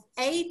of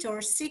 8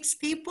 or 6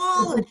 people?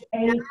 It was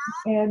 8,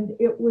 and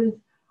it was.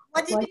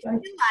 What did it feel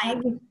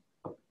like?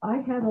 I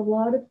had a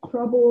lot of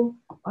trouble.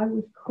 I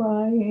was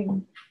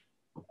crying,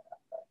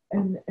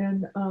 and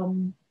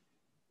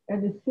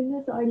as soon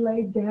as I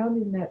laid down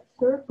in that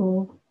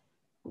circle,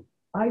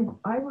 I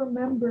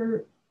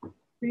remember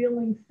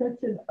feeling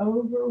such an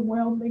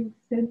overwhelming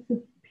sense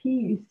of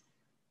peace.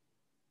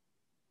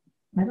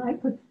 And I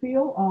could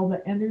feel all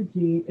the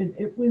energy. And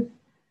it was,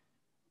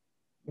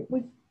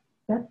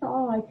 that's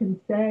all I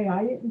can say.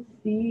 I didn't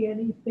see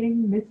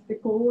anything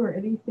mystical or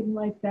anything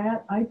like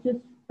that. I just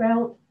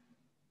felt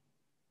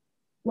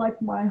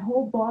like my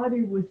whole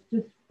body was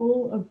just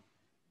full of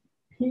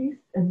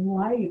peace and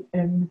light.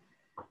 And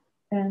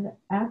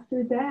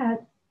after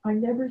that, I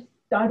never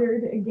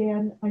stuttered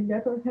again. I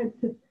never had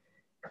to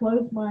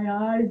close my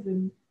eyes.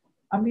 And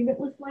I mean, it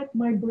was like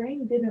my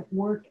brain didn't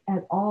work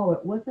at all.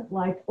 It wasn't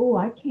like, oh,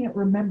 I can't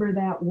remember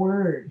that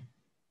word.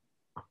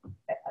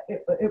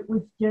 It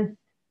was just,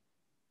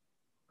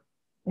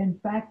 in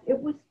fact, it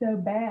was so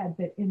bad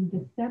that in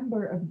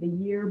December of the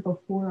year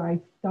before I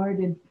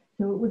started,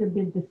 so it would have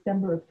been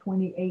December of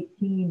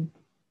 2018,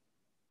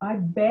 I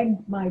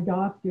begged my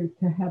doctor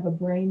to have a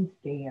brain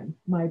scan,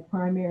 my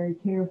primary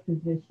care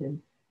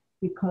physician,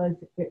 because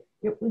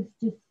it was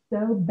just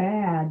so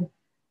bad.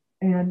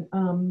 And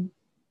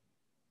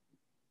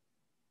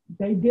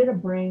they did a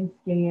brain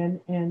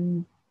scan,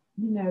 and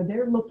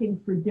they're looking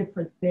for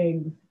different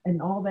things,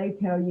 and all they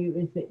tell you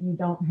is that you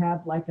don't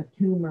have like a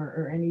tumor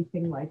or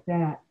anything like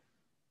that.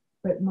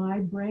 But my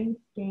brain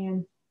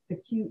scan, the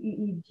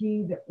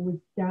QEEG that was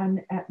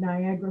done at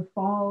Niagara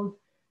Falls,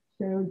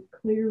 showed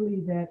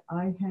clearly that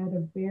I had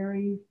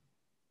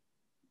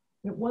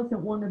it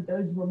wasn't one of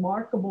those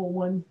remarkable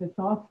ones that's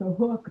off the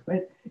hook,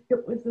 but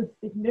it was a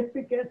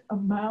significant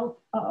amount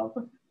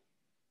of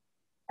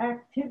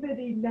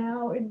activity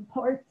now in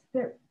parts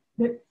that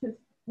just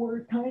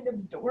were kind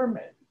of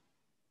dormant.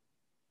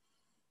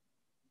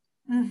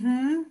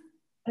 Mm-hmm.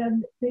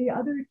 And the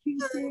other two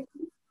things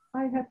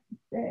I have to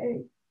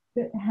say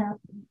that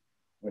happened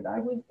when I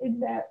was in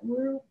that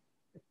room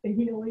that the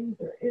healings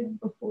are in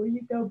before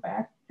you go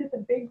back to the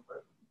big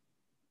room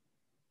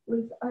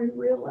was I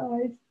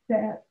realized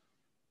that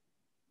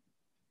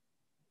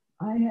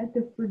I had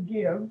to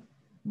forgive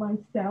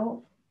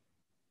myself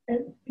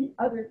and the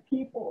other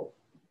people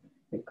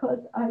because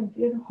I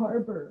did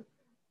harbor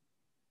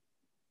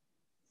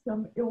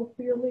some ill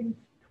feelings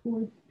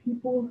towards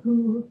people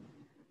who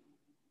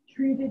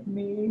treated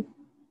me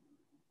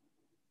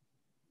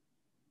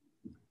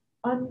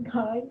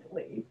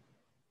unkindly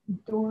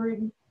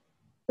during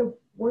the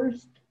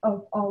worst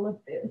of all of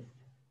this.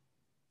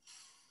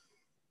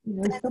 You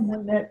know,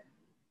 someone that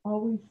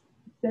always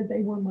said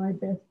they were my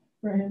best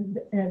friend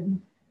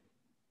and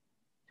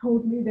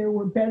told me there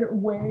were better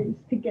ways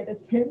to get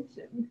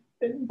attention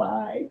than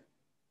by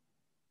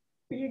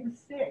being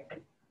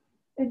sick.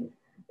 And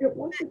it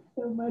wasn't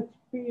so much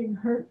being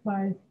hurt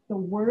by the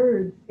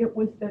words, it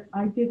was that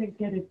I didn't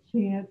get a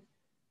chance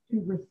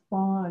to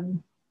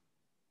respond.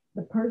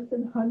 The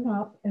person hung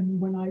up,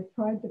 and when I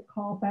tried to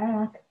call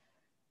back,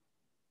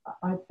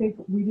 I think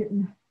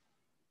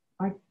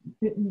I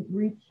didn't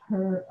reach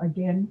her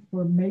again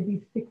for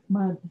maybe 6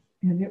 months.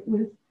 And it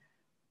was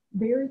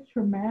very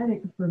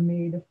traumatic for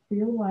me to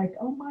feel like,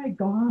 oh my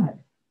God.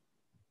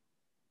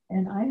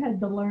 And I had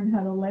to learn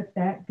how to let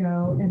that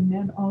go. And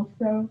then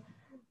also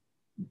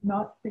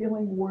not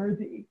feeling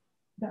worthy.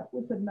 That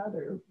was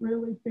another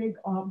really big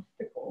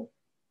obstacle.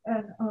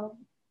 And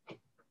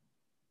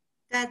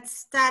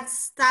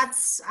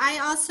I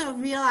also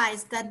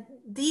realized that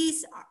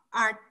these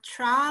are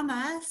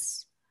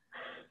traumas,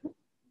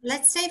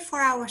 let's say for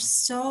our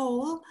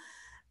soul,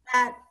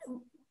 that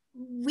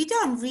we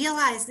don't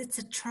realize it's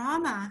a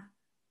trauma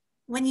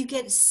when you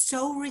get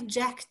so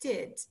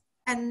rejected.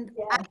 And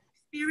yes. I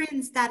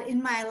experienced that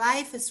in my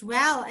life as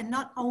well, and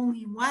not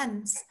only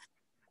once.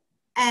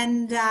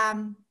 And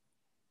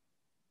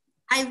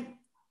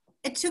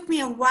it took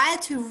me a while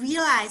to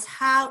realize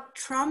how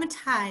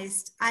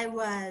traumatized I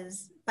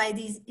was by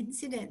these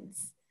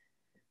incidents,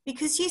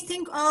 because you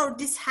think, oh,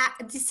 this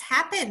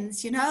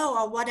happens, you know,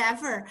 or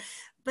whatever,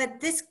 but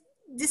this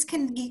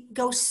can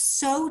go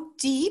so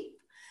deep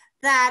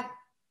that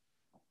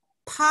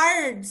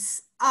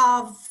parts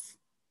of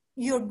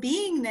your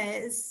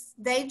beingness,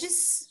 they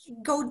just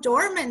go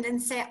dormant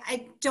and say,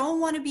 I don't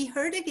want to be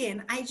hurt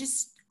again. I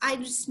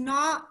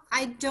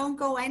don't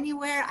go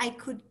anywhere I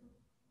could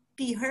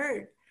be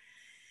hurt.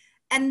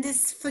 And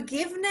this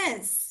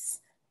forgiveness.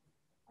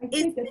 I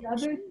think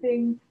another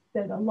thing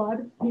that a lot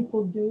of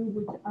people do,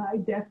 which I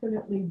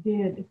definitely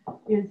did,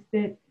 is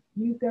that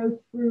you go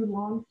through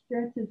long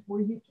stretches where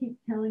you keep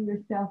telling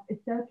yourself,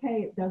 it's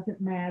okay, it doesn't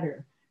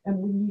matter. And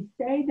when you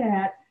say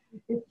that,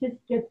 it just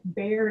gets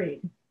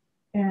buried.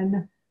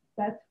 And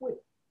that's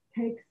what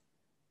takes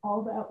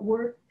all that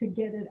work to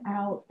get it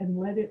out and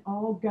let it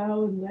all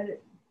go and let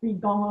it be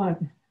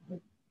gone.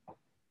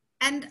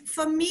 And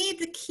for me,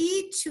 the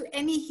key to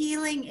any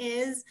healing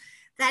is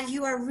that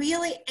you are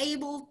really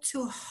able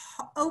to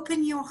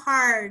open your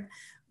heart,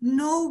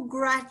 no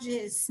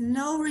grudges,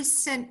 no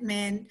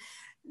resentment,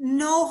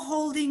 no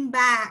holding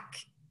back.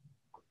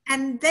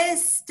 And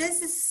this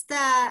is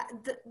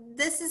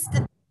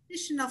the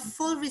position of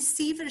full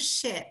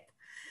receivership.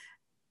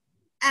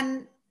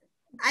 And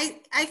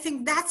I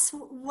think that's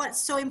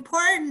what's so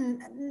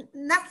important.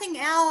 Nothing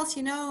else,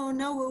 you know,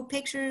 no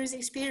pictures,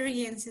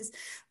 experiences,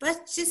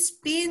 but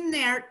just being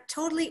there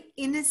totally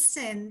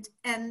innocent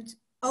and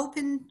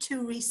open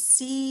to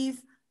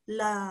receive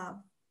love.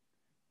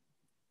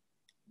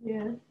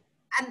 Yes.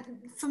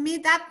 And for me,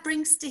 that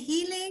brings the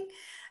healing.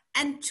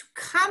 And to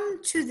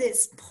come to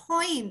this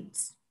point,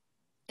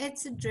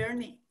 it's a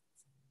journey,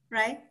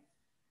 right?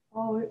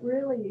 Oh, it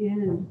really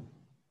is.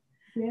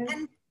 Yes.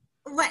 And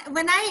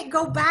when I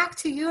go back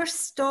to your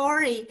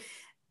story,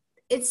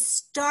 it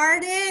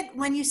started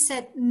when you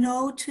said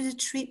no to the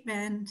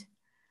treatment.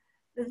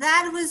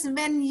 That was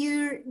when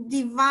your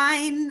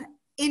divine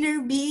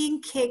inner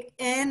being kicked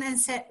in and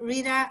said,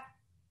 Rita,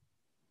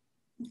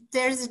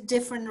 there's a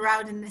different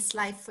route in this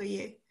life for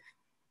you.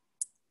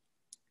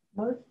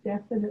 Most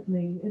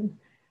definitely.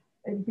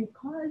 And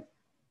because,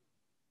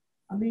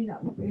 I mean,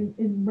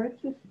 in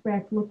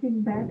retrospect,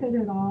 looking back at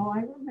it all,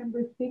 I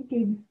remember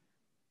thinking,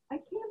 I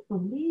can't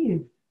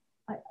believe,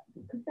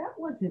 because that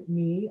wasn't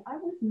me. I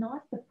was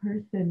not the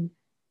person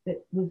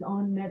that was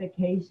on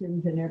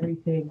medications and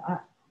everything.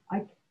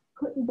 I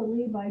couldn't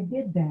believe I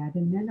did that.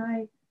 And then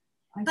I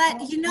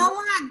but you know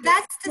what?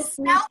 That's the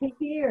self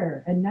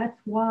here, and that's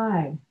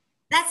why.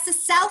 That's the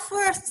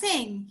self-worth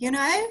thing, you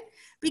know,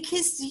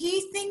 because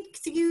you think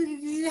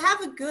you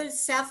have a good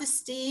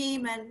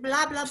self-esteem and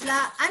blah, blah,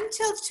 blah,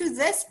 until to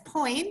this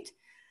point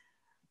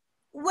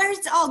where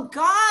it's all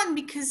gone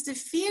because the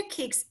fear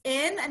kicks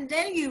in, and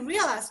then you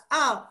realize,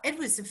 oh, it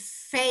was a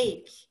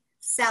fake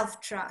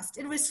self-trust.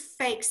 It was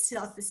fake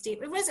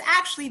self-esteem. It was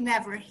actually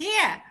never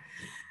here.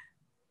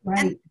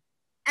 Right.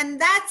 And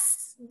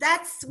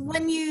that's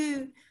when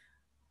you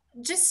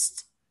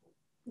just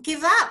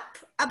give up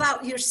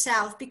about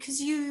yourself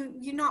because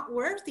you're not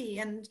worthy.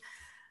 And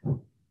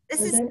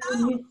this is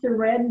when you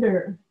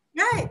surrender.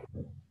 Right.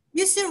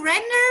 You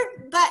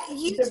surrender, but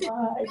you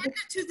surrender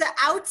to the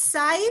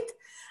outside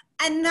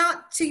and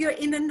not to your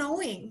inner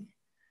knowing.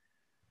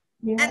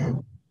 Yeah.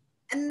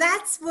 And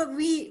that's what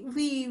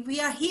we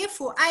are here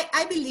for.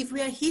 I believe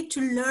we are here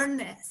to learn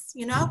this,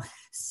 you know.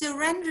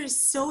 Surrender is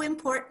so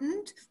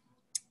important,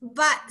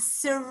 but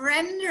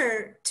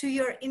surrender to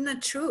your inner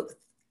truth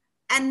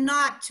and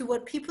not to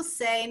what people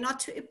say, not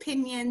to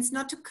opinions,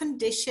 not to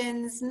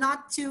conditions,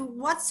 not to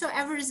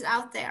whatsoever is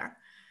out there.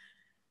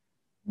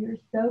 You're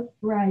so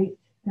right.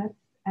 That's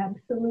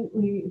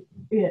absolutely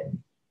it.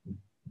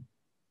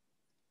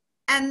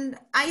 And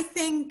I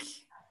think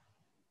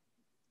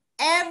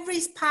every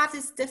path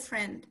is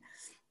different.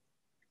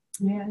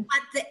 Yes.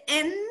 At the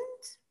end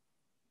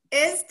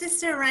is the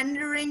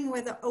surrendering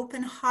with an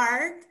open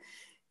heart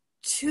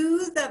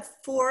to the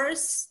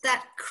force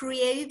that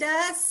created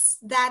us,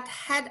 that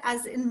had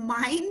us in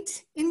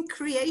mind in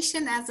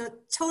creation as a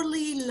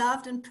totally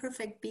loved and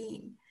perfect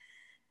being.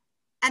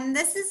 And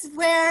this is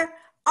where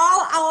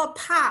all our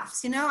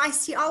paths, you know, I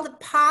see all the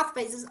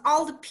pathways,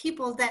 all the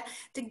people that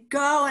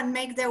go and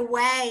make their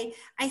way.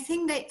 I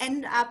think they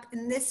end up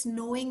in this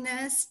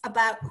knowingness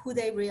about who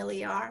they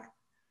really are.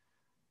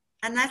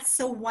 And that's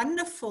so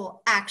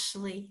wonderful,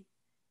 actually.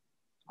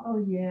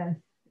 Oh, yes,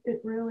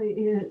 it really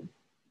is.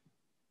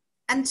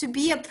 And to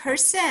be a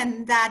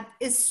person that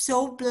is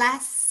so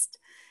blessed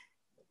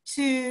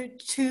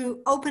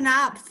to open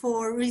up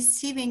for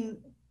receiving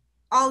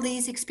all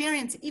these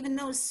experiences, even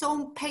though it's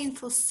so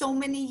painful, so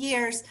many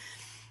years.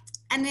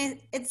 And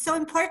it's so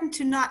important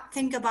to not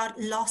think about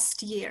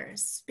lost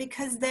years,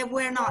 because they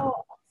were not.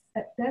 Oh,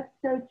 that's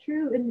so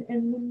true.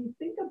 And when you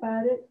think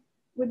about it,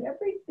 when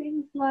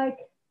everything's like,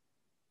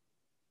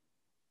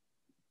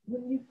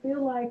 when you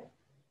feel like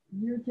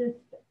you're just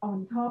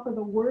on top of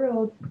the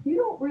world, you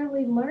don't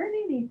really learn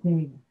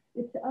anything.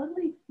 It's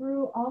only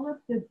through all of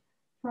the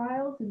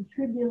trials and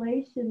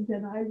tribulations,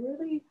 and I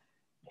really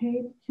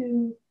came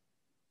to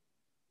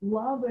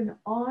love and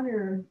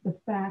honor the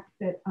fact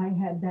that I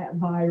had that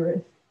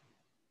virus,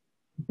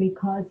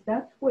 because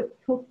that's what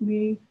took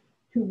me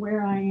to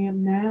where I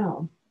am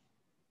now.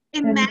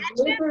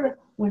 Imagine.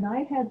 When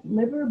I had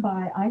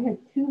I had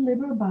 2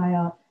 liver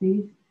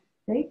biopsies.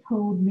 They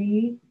told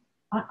me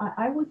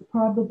I was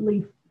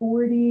probably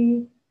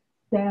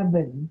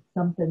 47,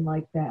 something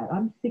like that.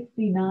 I'm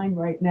 69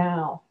 right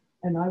now,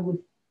 and I was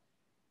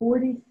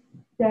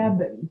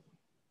 47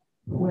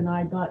 when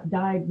I got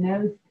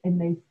diagnosed,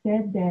 and they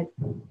said that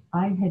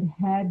I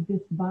had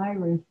this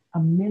virus a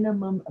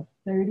minimum of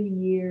 30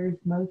 years,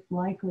 most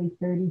likely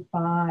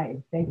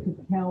 35. They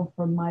could tell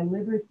from my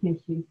liver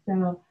tissue.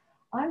 So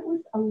I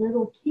was a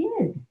little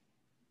kid,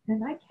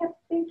 and I kept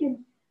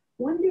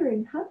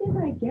wondering, how did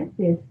I get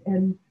this?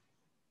 And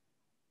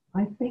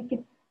I think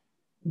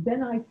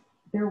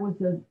there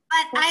was a...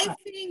 But I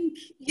think,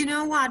 you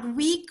know what,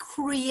 we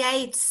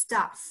create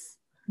stuff.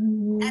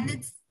 Mm-hmm. And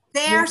it's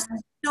their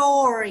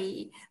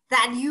story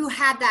that you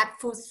had that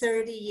for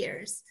 30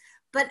 years.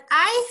 But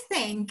I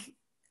think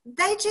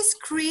they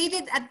just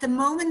created at the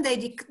moment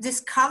they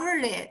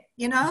discovered it,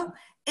 you know?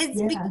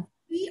 It's because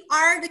we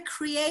are the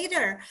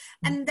creator.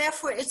 And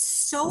therefore, it's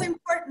so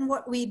important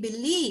what we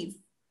believe.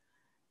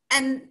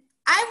 And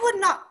I would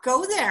not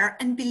go there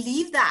and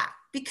believe that,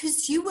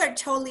 because you were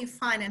totally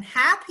fine and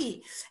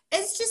happy.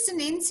 It's just an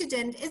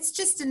incident. It's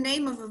just the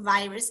name of a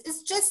virus.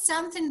 It's just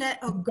something that...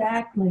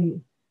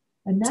 Exactly.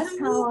 And that's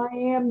how I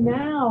am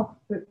now.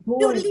 But boy,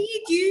 to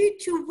lead you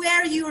to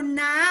where you're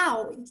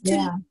now,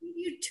 to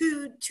lead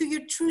you to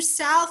your true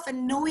self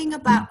and knowing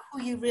about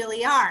who you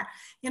really are,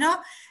 you know?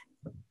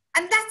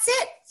 And that's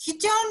it. You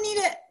don't need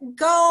to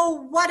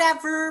go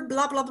whatever,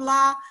 blah, blah,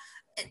 blah.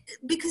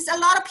 Because a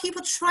lot of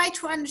people try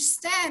to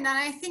understand, and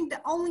I think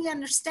the only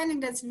understanding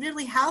that's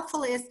really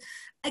helpful is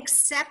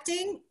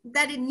accepting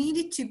that it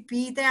needed to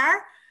be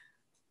there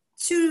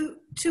to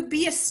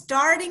be a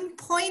starting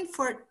point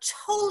for a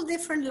total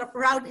different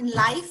route in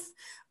life,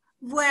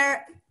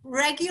 where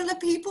regular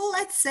people,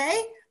 let's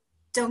say,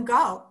 don't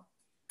go.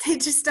 They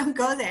just don't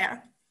go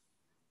there.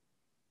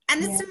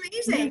 And it's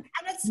amazing,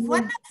 and it's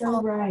wonderful.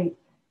 So right.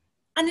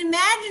 And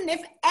imagine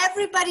if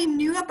everybody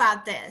knew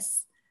about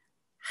this.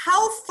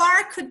 How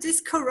far could this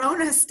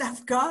corona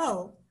stuff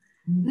go?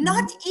 Mm-hmm.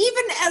 Not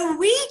even a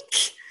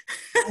week.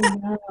 I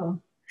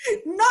know.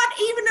 Not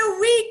even a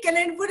week, and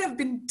it would have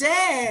been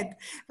dead.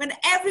 When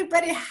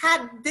everybody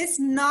had this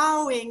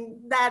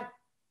knowing that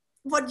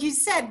what you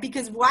said,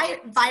 because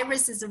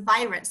virus is a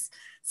virus.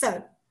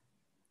 So,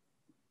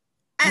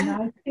 and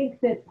I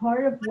think that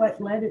part of what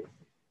led it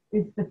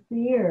is the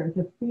fear.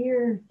 The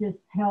fear just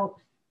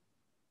helps.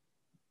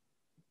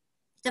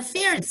 The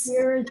fear is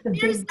the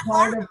big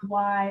part of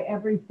why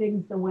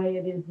everything's the way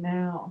it is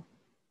now.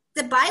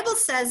 The Bible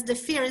says the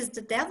fear is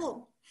the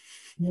devil.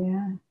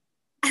 Yeah.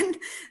 And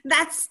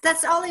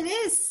that's all it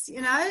is,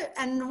 you know.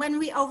 And when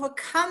we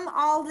overcome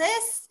all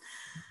this,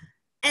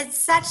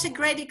 it's such a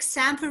great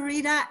example,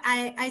 Rita.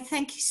 I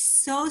thank you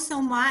so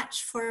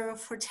much for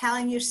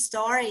telling your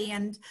story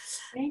and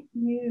thank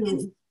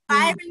you.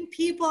 inspiring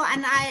people,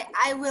 and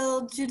I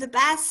will do the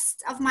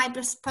best of my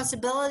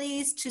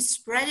possibilities to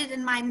spread it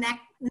in my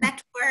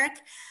network,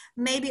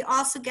 maybe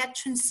also get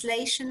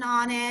translation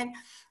on it,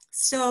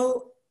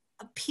 so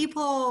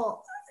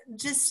people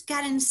just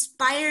get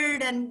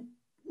inspired and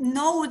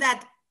know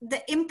that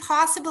the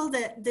impossible,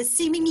 the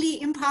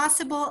seemingly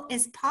impossible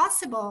is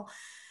possible.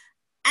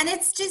 And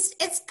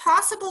it's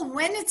possible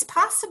when it's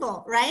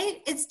possible,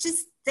 right? It's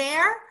just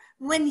there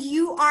when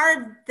you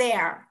are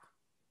there.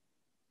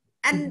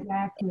 And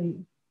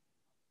exactly.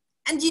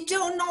 And you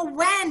don't know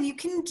when. You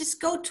can just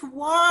go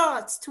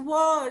towards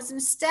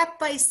and step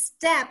by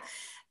step.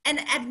 And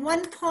at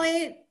one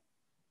point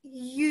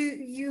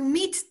you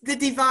meet the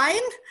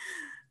divine,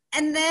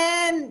 and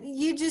then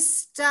you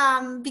just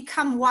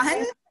become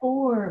one.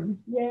 Form,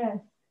 yes.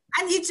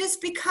 And you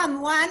just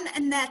become one,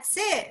 and that's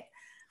it.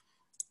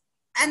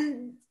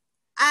 And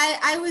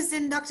I was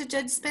in Dr.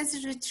 Joe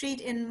Dispenza's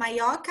retreat in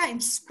Mallorca in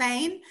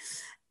Spain.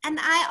 And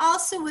I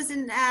also was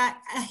in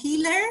a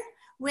healer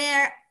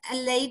where a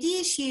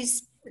lady,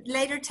 she's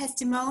later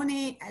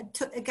testimony,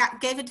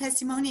 gave a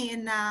testimony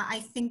in,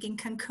 I think in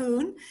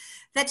Cancun,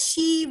 that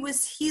she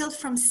was healed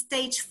from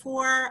stage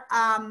 4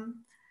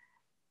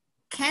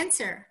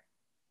 cancer.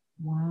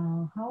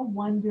 Wow, how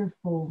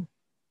wonderful.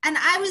 And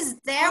I was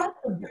there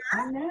with her.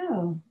 I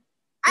know.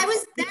 I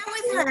was there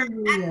with her.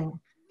 And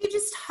we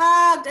just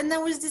hugged, and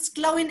there was this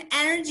glowing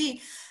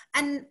energy.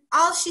 And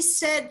all she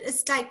said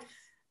is like,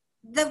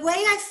 the way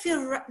I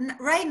feel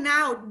right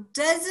now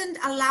doesn't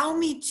allow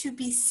me to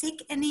be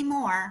sick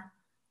anymore.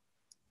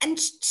 And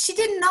she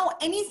didn't know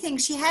anything.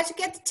 She had to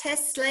get the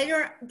tests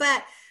later,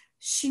 but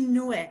she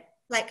knew it.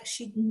 Like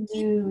she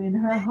knew in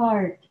her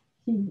heart.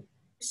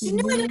 She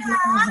knew it in her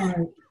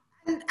heart.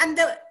 And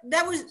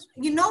that was,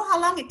 you know how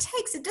long it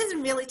takes. It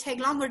doesn't really take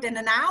longer than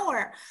an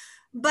hour.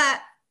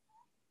 But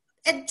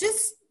it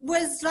just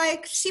was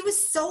like, she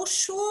was so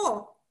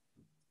sure.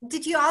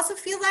 Did you also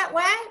feel that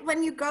way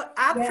when you got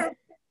up? Yes,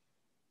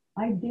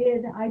 I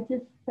did. I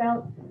just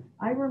felt,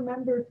 I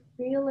remember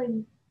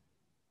feeling,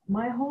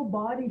 my whole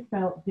body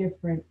felt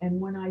different. And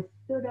when I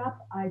stood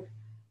up, I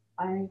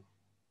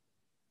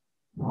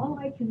all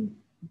I can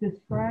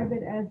describe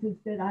it as is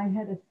that I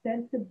had a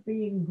sense of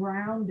being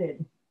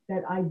grounded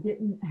that I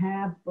didn't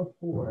have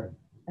before.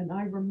 And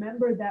I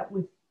remember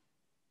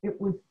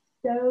it was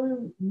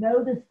so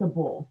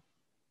noticeable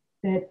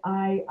that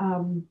I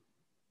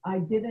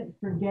didn't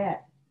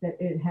forget that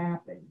it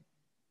happened.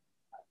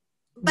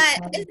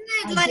 But isn't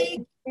it I like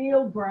didn't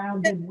feel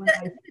grounded when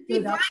I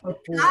stood up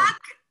before. Plug,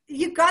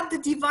 you got the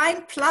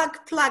divine plug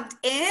plugged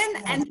in,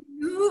 and you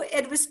knew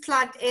it was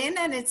plugged in,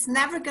 and it's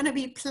never going to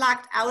be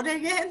plugged out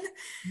again.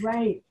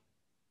 Right.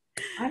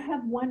 I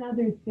have one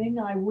other thing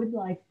I would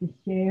like to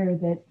share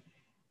that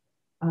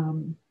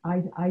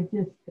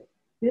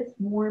this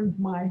warmed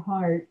my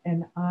heart,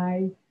 and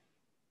I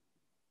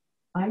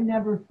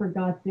never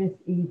forgot this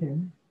either.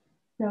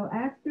 So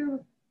after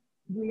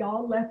we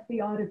all left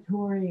the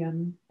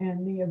auditorium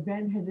and the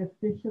event had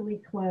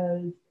officially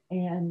closed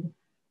and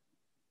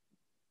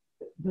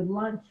the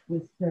lunch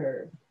was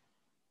served,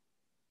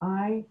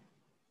 I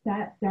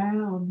sat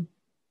down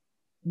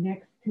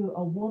next to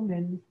a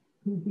woman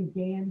who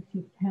began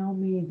to tell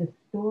me the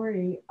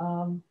story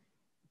of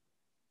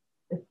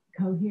the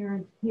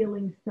coherence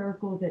healing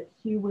circle that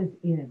she was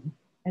in.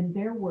 And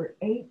there were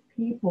 8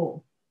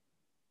 people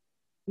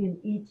in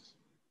each,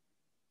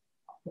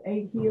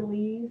 8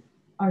 healees,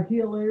 our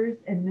healers,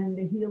 and then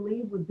the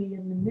healee would be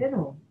in the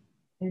middle.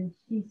 And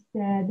she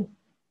said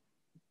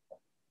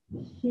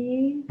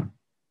she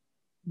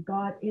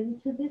got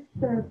into this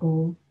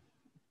circle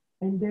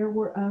and there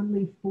were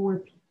only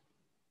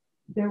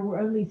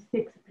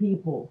 6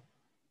 people.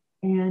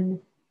 And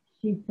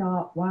she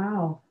thought,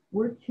 wow,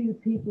 we're 2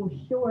 people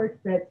short,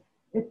 but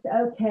it's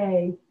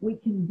okay, we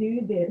can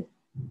do this.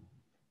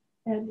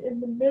 And in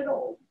the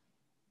middle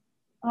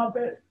of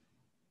it,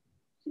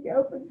 she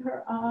opened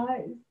her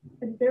eyes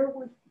and there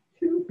was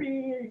 2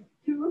 beings,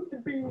 2 of the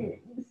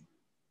beings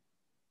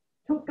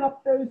took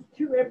up those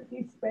 2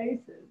 empty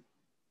spaces.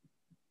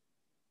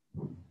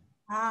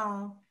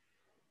 Wow.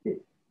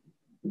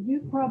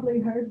 You probably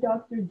heard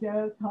Dr.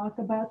 Joe talk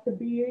about the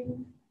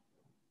beings.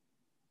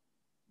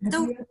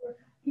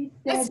 He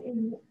said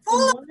in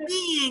full of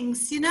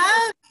beings, you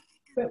know?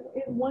 But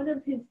in one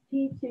of his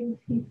teachings,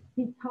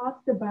 he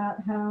talked about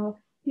how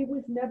he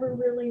was never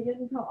really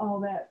into all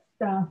that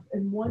stuff.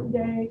 And one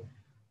day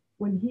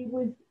when he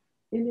was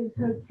in his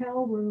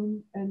hotel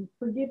room, and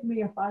forgive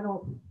me if I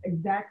don't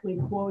exactly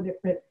quote it,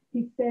 but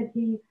he said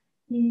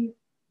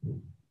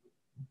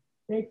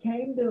they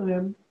came to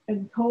him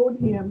and told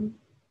him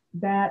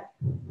that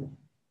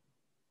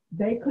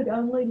they could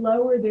only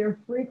lower their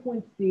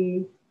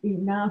frequency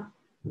enough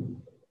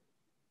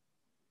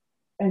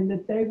and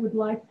that they would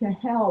like to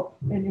help.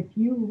 And if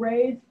you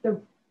raise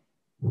the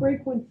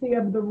frequency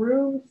of the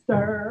room,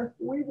 sir,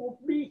 we will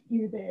meet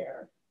you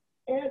there.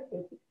 And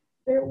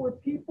there were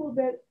people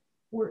that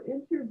were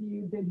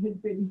interviewed that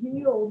had been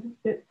healed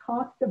that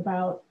talked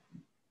about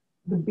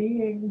the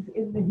beings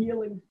in the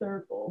healing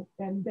circle.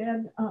 And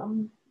then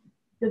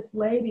this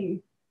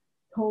lady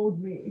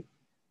told me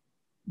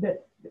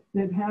that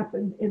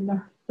happened in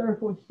the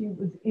circle she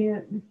was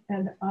in.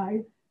 And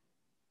I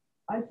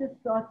just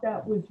thought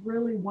that was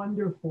really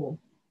wonderful.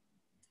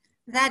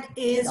 That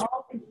is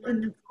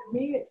and to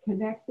me, it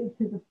connected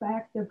to the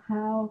fact of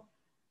how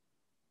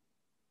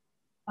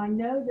I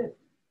know that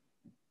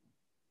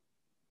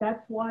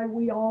that's why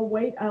we all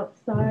wait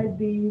outside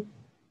the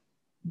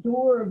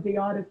door of the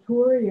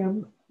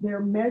auditorium. They're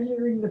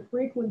measuring the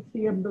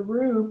frequency of the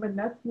room, and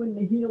that's when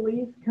the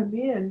healies come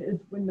in, is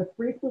when the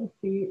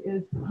frequency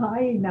is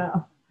high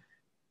enough.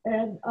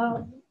 And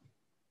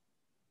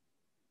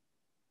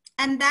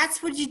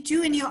that's what you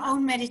do in your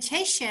own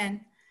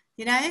meditation,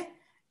 you know?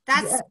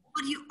 That's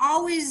what you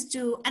always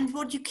do, and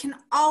what you can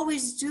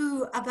always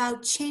do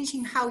about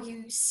changing how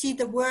you see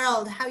the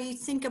world, how you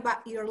think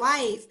about your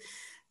life.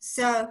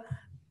 So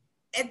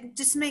it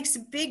just makes a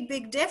big,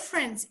 big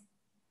difference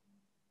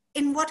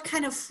in what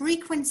kind of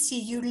frequency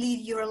you lead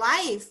your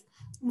life,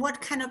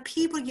 what kind of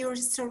people you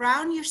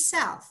surround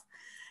yourself.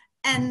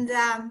 And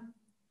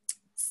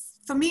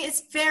for me,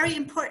 it's very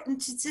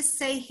important to just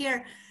say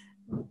here,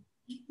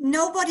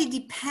 nobody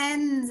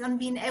depends on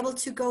being able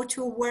to go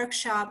to a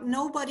workshop.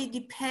 Nobody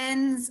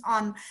depends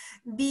on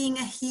being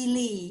a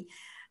healer.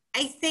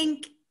 I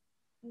think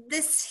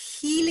this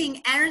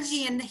healing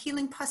energy and the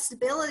healing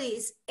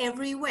possibilities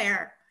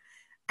everywhere.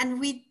 And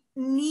we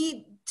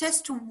need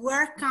just to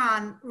work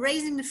on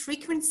raising the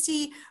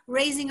frequency,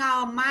 raising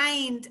our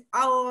mind,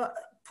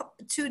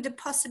 to the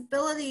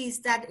possibilities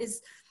that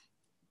is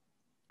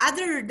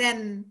other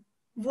than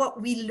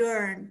what we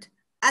learned,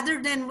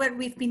 other than what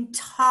we've been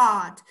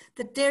taught,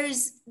 that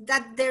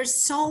there's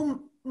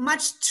so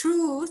much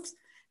truth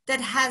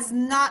that has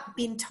not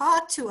been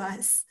taught to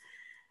us.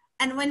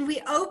 And when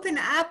we open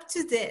up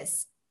to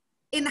this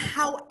in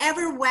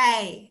however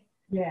way,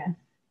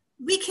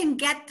 we can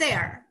get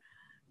there.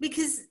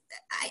 Because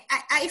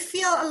I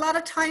feel a lot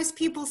of times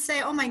people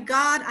say, oh my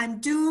God, I'm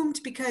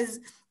doomed because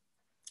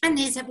in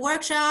these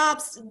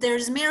workshops,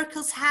 there's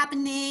miracles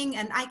happening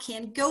and I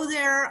can't go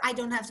there. I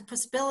don't have the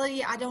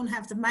possibility. I don't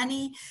have the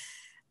money.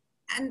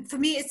 And for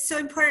me, it's so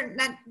important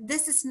that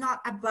this is not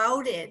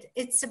about it.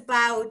 It's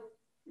about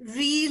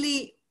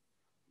really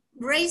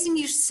raising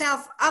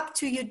yourself up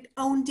to your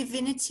own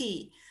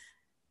divinity.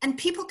 And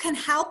people can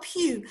help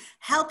you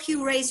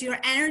raise your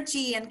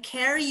energy and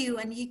carry you,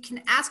 and you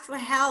can ask for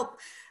help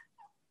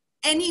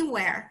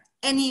anywhere.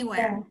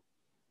 Yeah.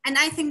 And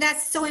I think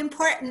that's so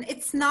important.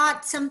 It's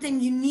not something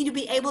you need to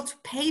be able to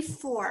pay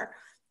for.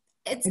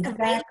 It's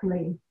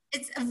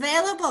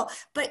available,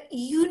 but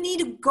you need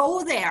to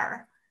go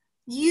there.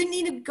 You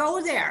need to go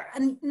there,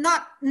 and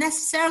not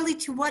necessarily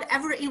to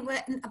whatever,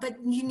 but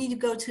you need to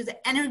go to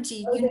the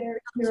energy. Go there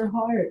to your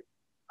heart.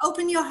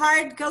 Open your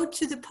heart, go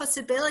to the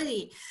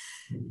possibility,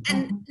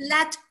 and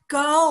let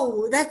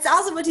go. That's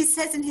also what he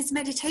says in his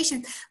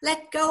meditation.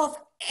 Let go of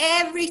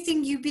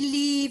everything you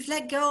believe.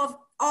 Let go of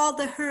all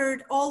the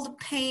hurt, all the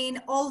pain,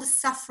 all the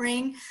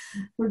suffering.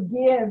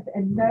 Forgive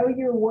and know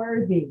you're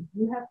worthy.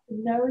 You have to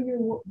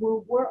know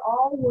we're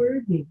all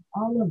worthy,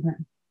 all of us.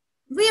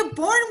 We are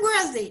born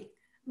worthy,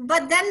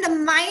 but then the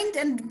mind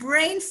and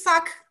brain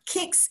fuck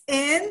kicks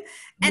in,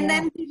 and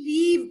then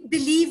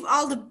believe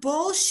all the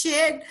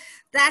bullshit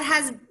that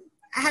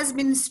has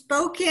been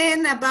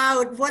spoken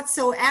about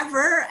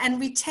whatsoever, and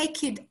we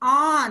take it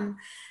on.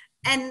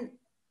 And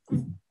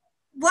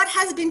what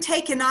has been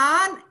taken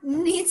on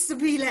needs to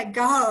be let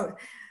go.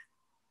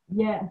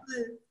 Yeah.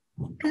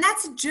 And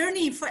that's a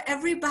journey for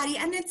everybody.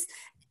 And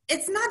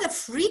it's not a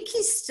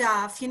freaky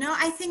stuff, you know.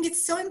 I think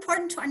it's so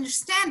important to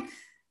understand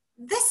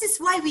this is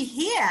why we're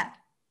here.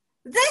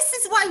 This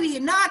is why we're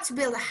not to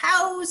build a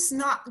house,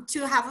 not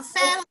to have a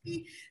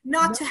family,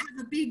 not to have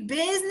a big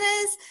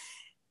business.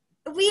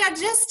 We are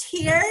just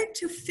here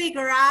to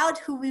figure out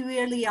who we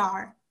really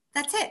are.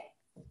 That's it.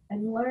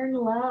 And learn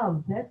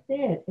love. That's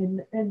it.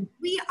 And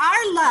we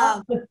are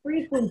love. The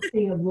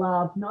frequency of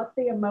love, not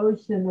the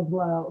emotion of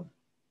love.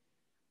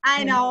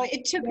 I know.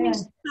 It took me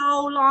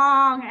so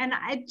long, and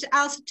it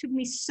also took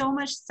me so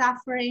much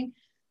suffering.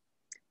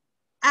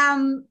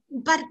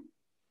 But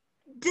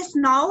this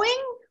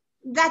knowing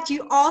that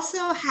you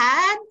also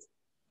had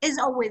is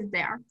always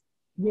there.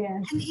 Yeah.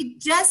 And it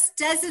just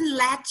doesn't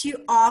let you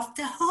off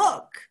the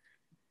hook.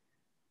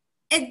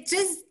 It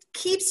just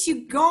keeps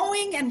you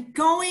going and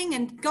going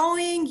and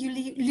going.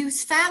 You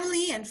lose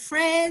family and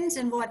friends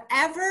and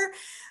whatever,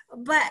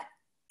 but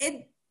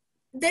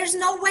there's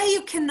no way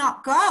you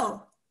cannot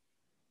go.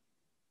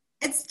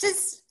 It's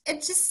just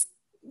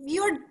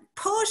you're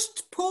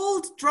pushed,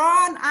 pulled,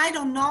 drawn, I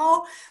don't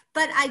know,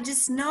 but I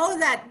just know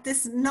that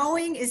this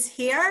knowing is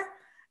here,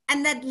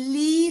 and that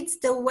leads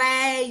the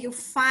way. You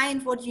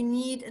find what you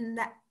need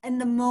in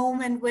the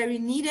moment where you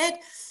need it,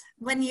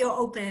 when you're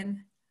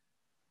open.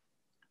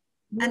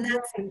 And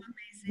that's amazing.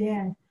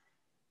 Yeah.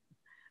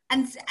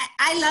 And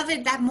I love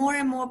it that more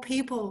and more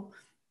people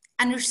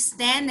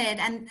understand it,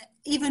 and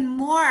even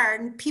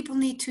more people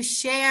need to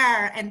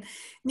share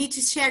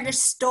their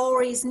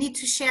stories, need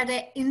to share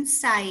their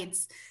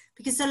insights,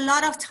 because a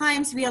lot of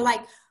times we are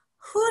like,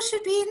 who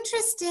should be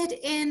interested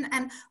in,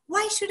 and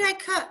why should I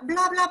cut,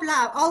 blah, blah,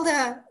 blah, all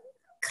the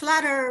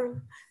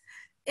clutter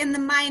in the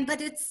mind.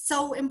 But it's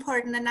so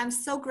important, and I'm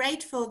so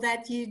grateful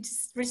that you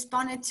just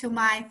responded to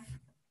my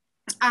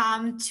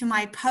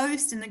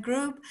post in the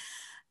group.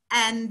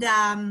 And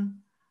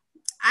I'm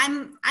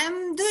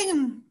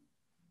doing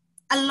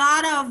a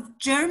lot of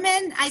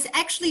German. I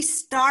actually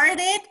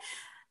started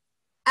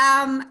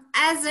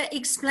as an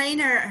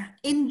explainer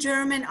in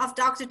German of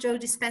Dr. Joe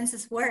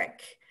Dispenza's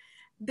work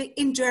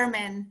in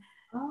German.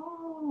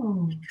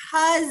 Oh.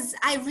 Because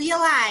I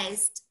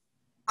realized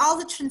all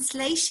the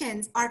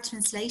translations are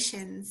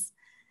translations,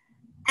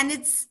 and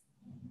it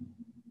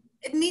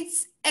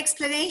needs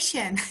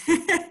explanation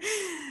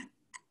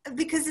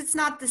because it's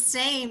not the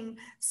same.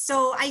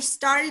 So I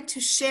started to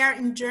share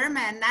in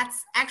German.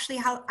 That's actually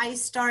how I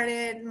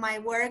started my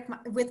work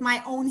with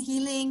my own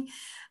healing,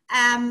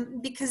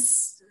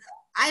 because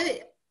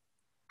I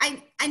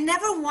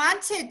never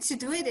wanted to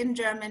do it in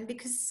German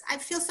because I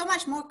feel so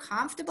much more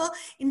comfortable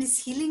in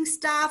this healing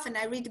stuff, and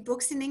I read the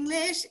books in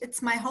English.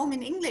 It's my home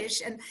in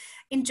English, and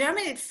in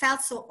German it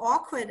felt so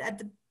awkward at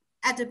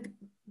the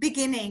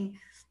beginning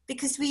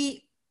because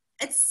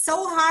it's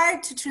so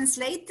hard to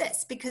translate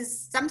this,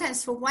 because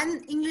sometimes for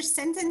one English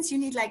sentence you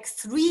need like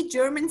 3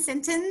 German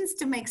sentences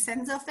to make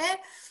sense of it.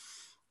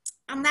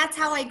 And that's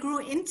how I grew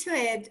into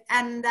it,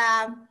 and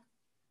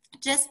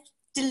just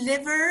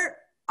deliver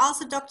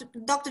also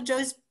Dr.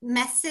 Joe's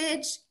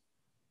message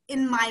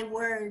in my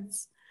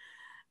words.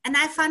 And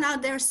I found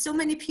out there are so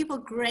many people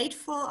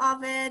grateful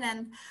of it,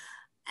 and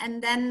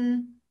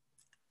then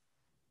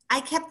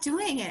I kept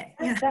doing it.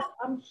 You know?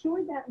 I'm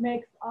sure that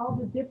makes all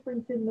the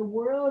difference in the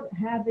world,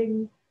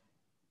 having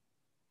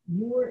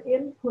your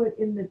input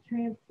in the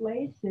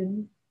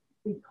translation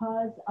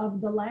because of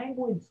the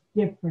language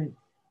difference.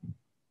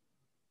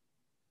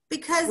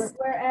 Because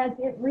whereas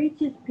it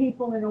reaches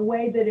people in a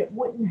way that it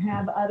wouldn't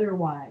have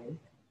otherwise.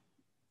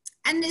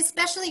 And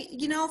especially,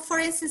 you know, for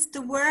instance,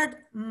 the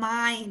word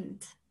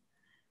mind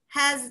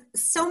has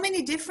so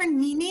many different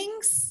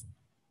meanings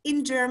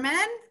in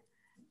German,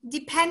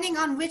 depending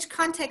on which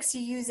context you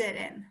use it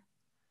in.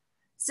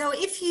 So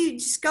if you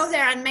just go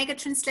there and make a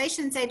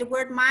translation and say the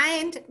word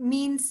mind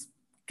means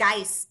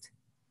Geist.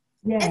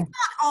 Yes. It's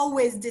not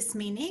always this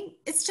meaning.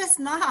 It's just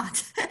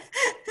not.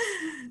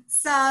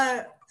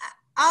 So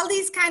all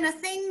these kind of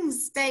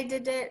things,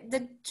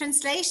 the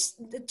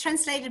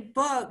translated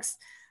books,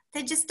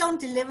 they just don't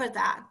deliver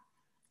that.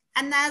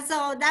 And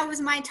so that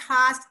was my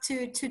task,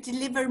 to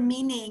deliver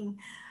meaning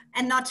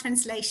and not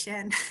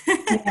translation.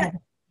 Yes.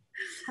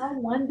 How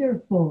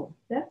wonderful.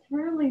 That's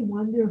really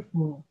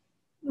wonderful.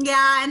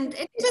 Yeah, and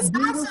it's just a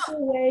beautiful also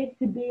way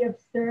to be of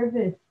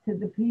service to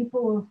the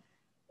people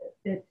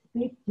that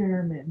speak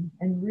German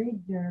and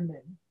read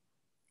German.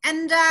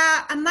 And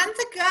a month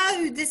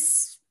ago,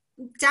 this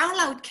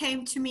download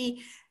came to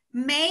me: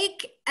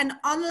 make an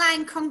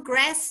online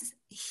congress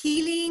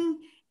healing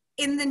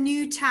in the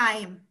new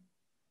time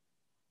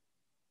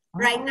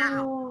right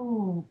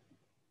now.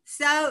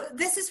 So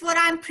this is what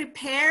I'm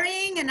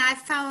preparing, and I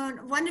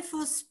found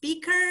wonderful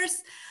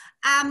speakers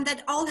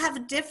that all have a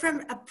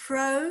different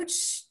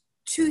approach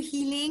to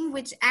healing,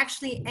 which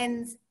actually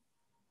ends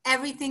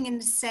everything in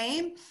the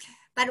same.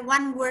 But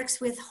one works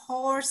with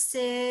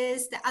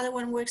horses, the other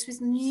one works with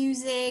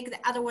music,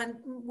 the other one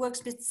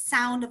works with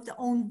sound of the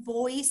own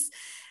voice.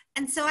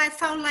 And so I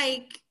found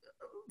like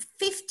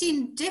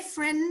 15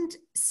 different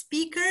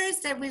speakers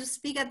that will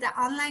speak at the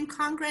online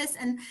congress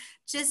and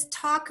just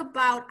talk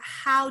about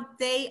how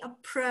they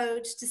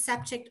approach the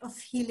subject of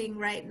healing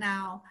right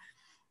now.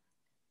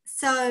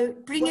 So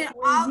bring it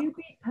out. Will you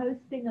be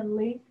posting a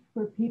link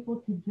for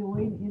people to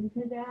join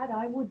into that?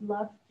 I would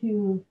love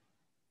to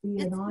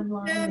be an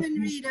online. German,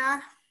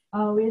 Rita.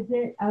 Oh, is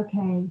it?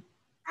 Okay.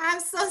 I'm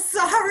so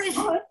sorry.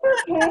 Oh,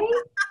 it's okay.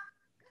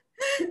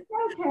 It's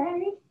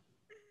okay.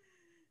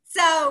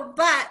 So,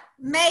 but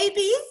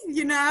maybe,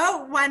 you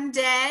know, one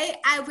day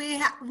I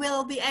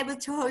will be able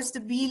to host a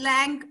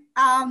BLANG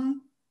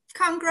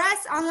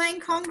congress, online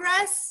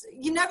congress.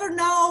 You never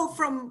know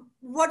from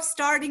what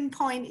starting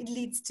point it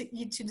leads to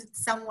you to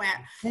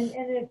somewhere. And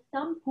at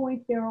some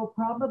point there will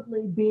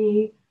probably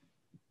be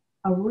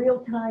a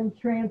real-time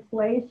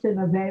translation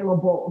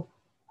available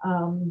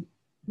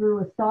through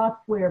a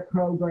software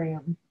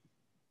program.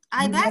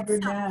 I bet so.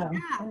 Know.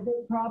 Yeah. It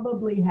will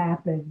probably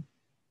happen.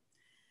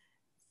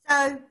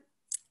 So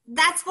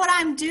that's what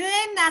I'm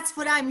doing. That's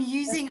what I'm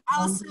using.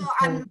 Also,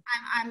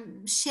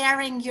 I'm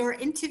sharing your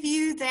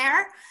interview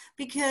there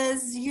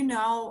because, you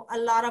know, a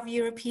lot of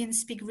Europeans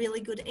speak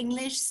really good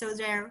English, so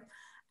they're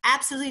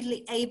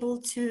absolutely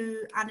able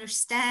to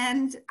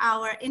understand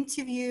our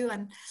interview.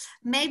 And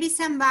maybe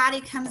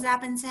somebody comes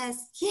up and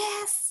says,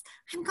 yes,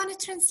 I'm going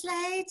to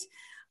translate.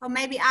 Or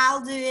maybe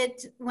I'll do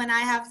it when I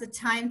have the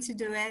time to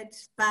do it.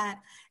 But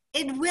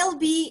it will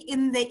be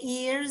in the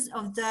ears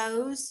of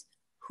those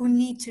who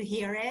need to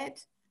hear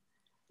it.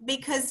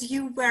 Because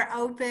you were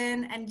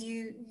open and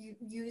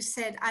you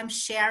said, I'm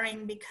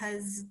sharing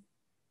because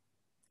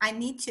I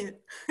need to.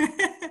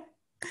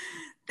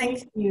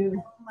 Thank you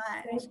so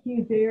much. Thank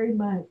you very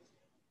much.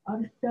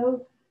 I'm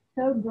so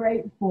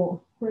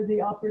grateful for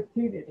the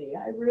opportunity.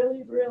 I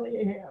really,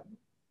 really am.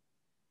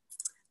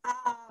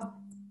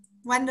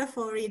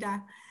 Wonderful,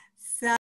 Rita. So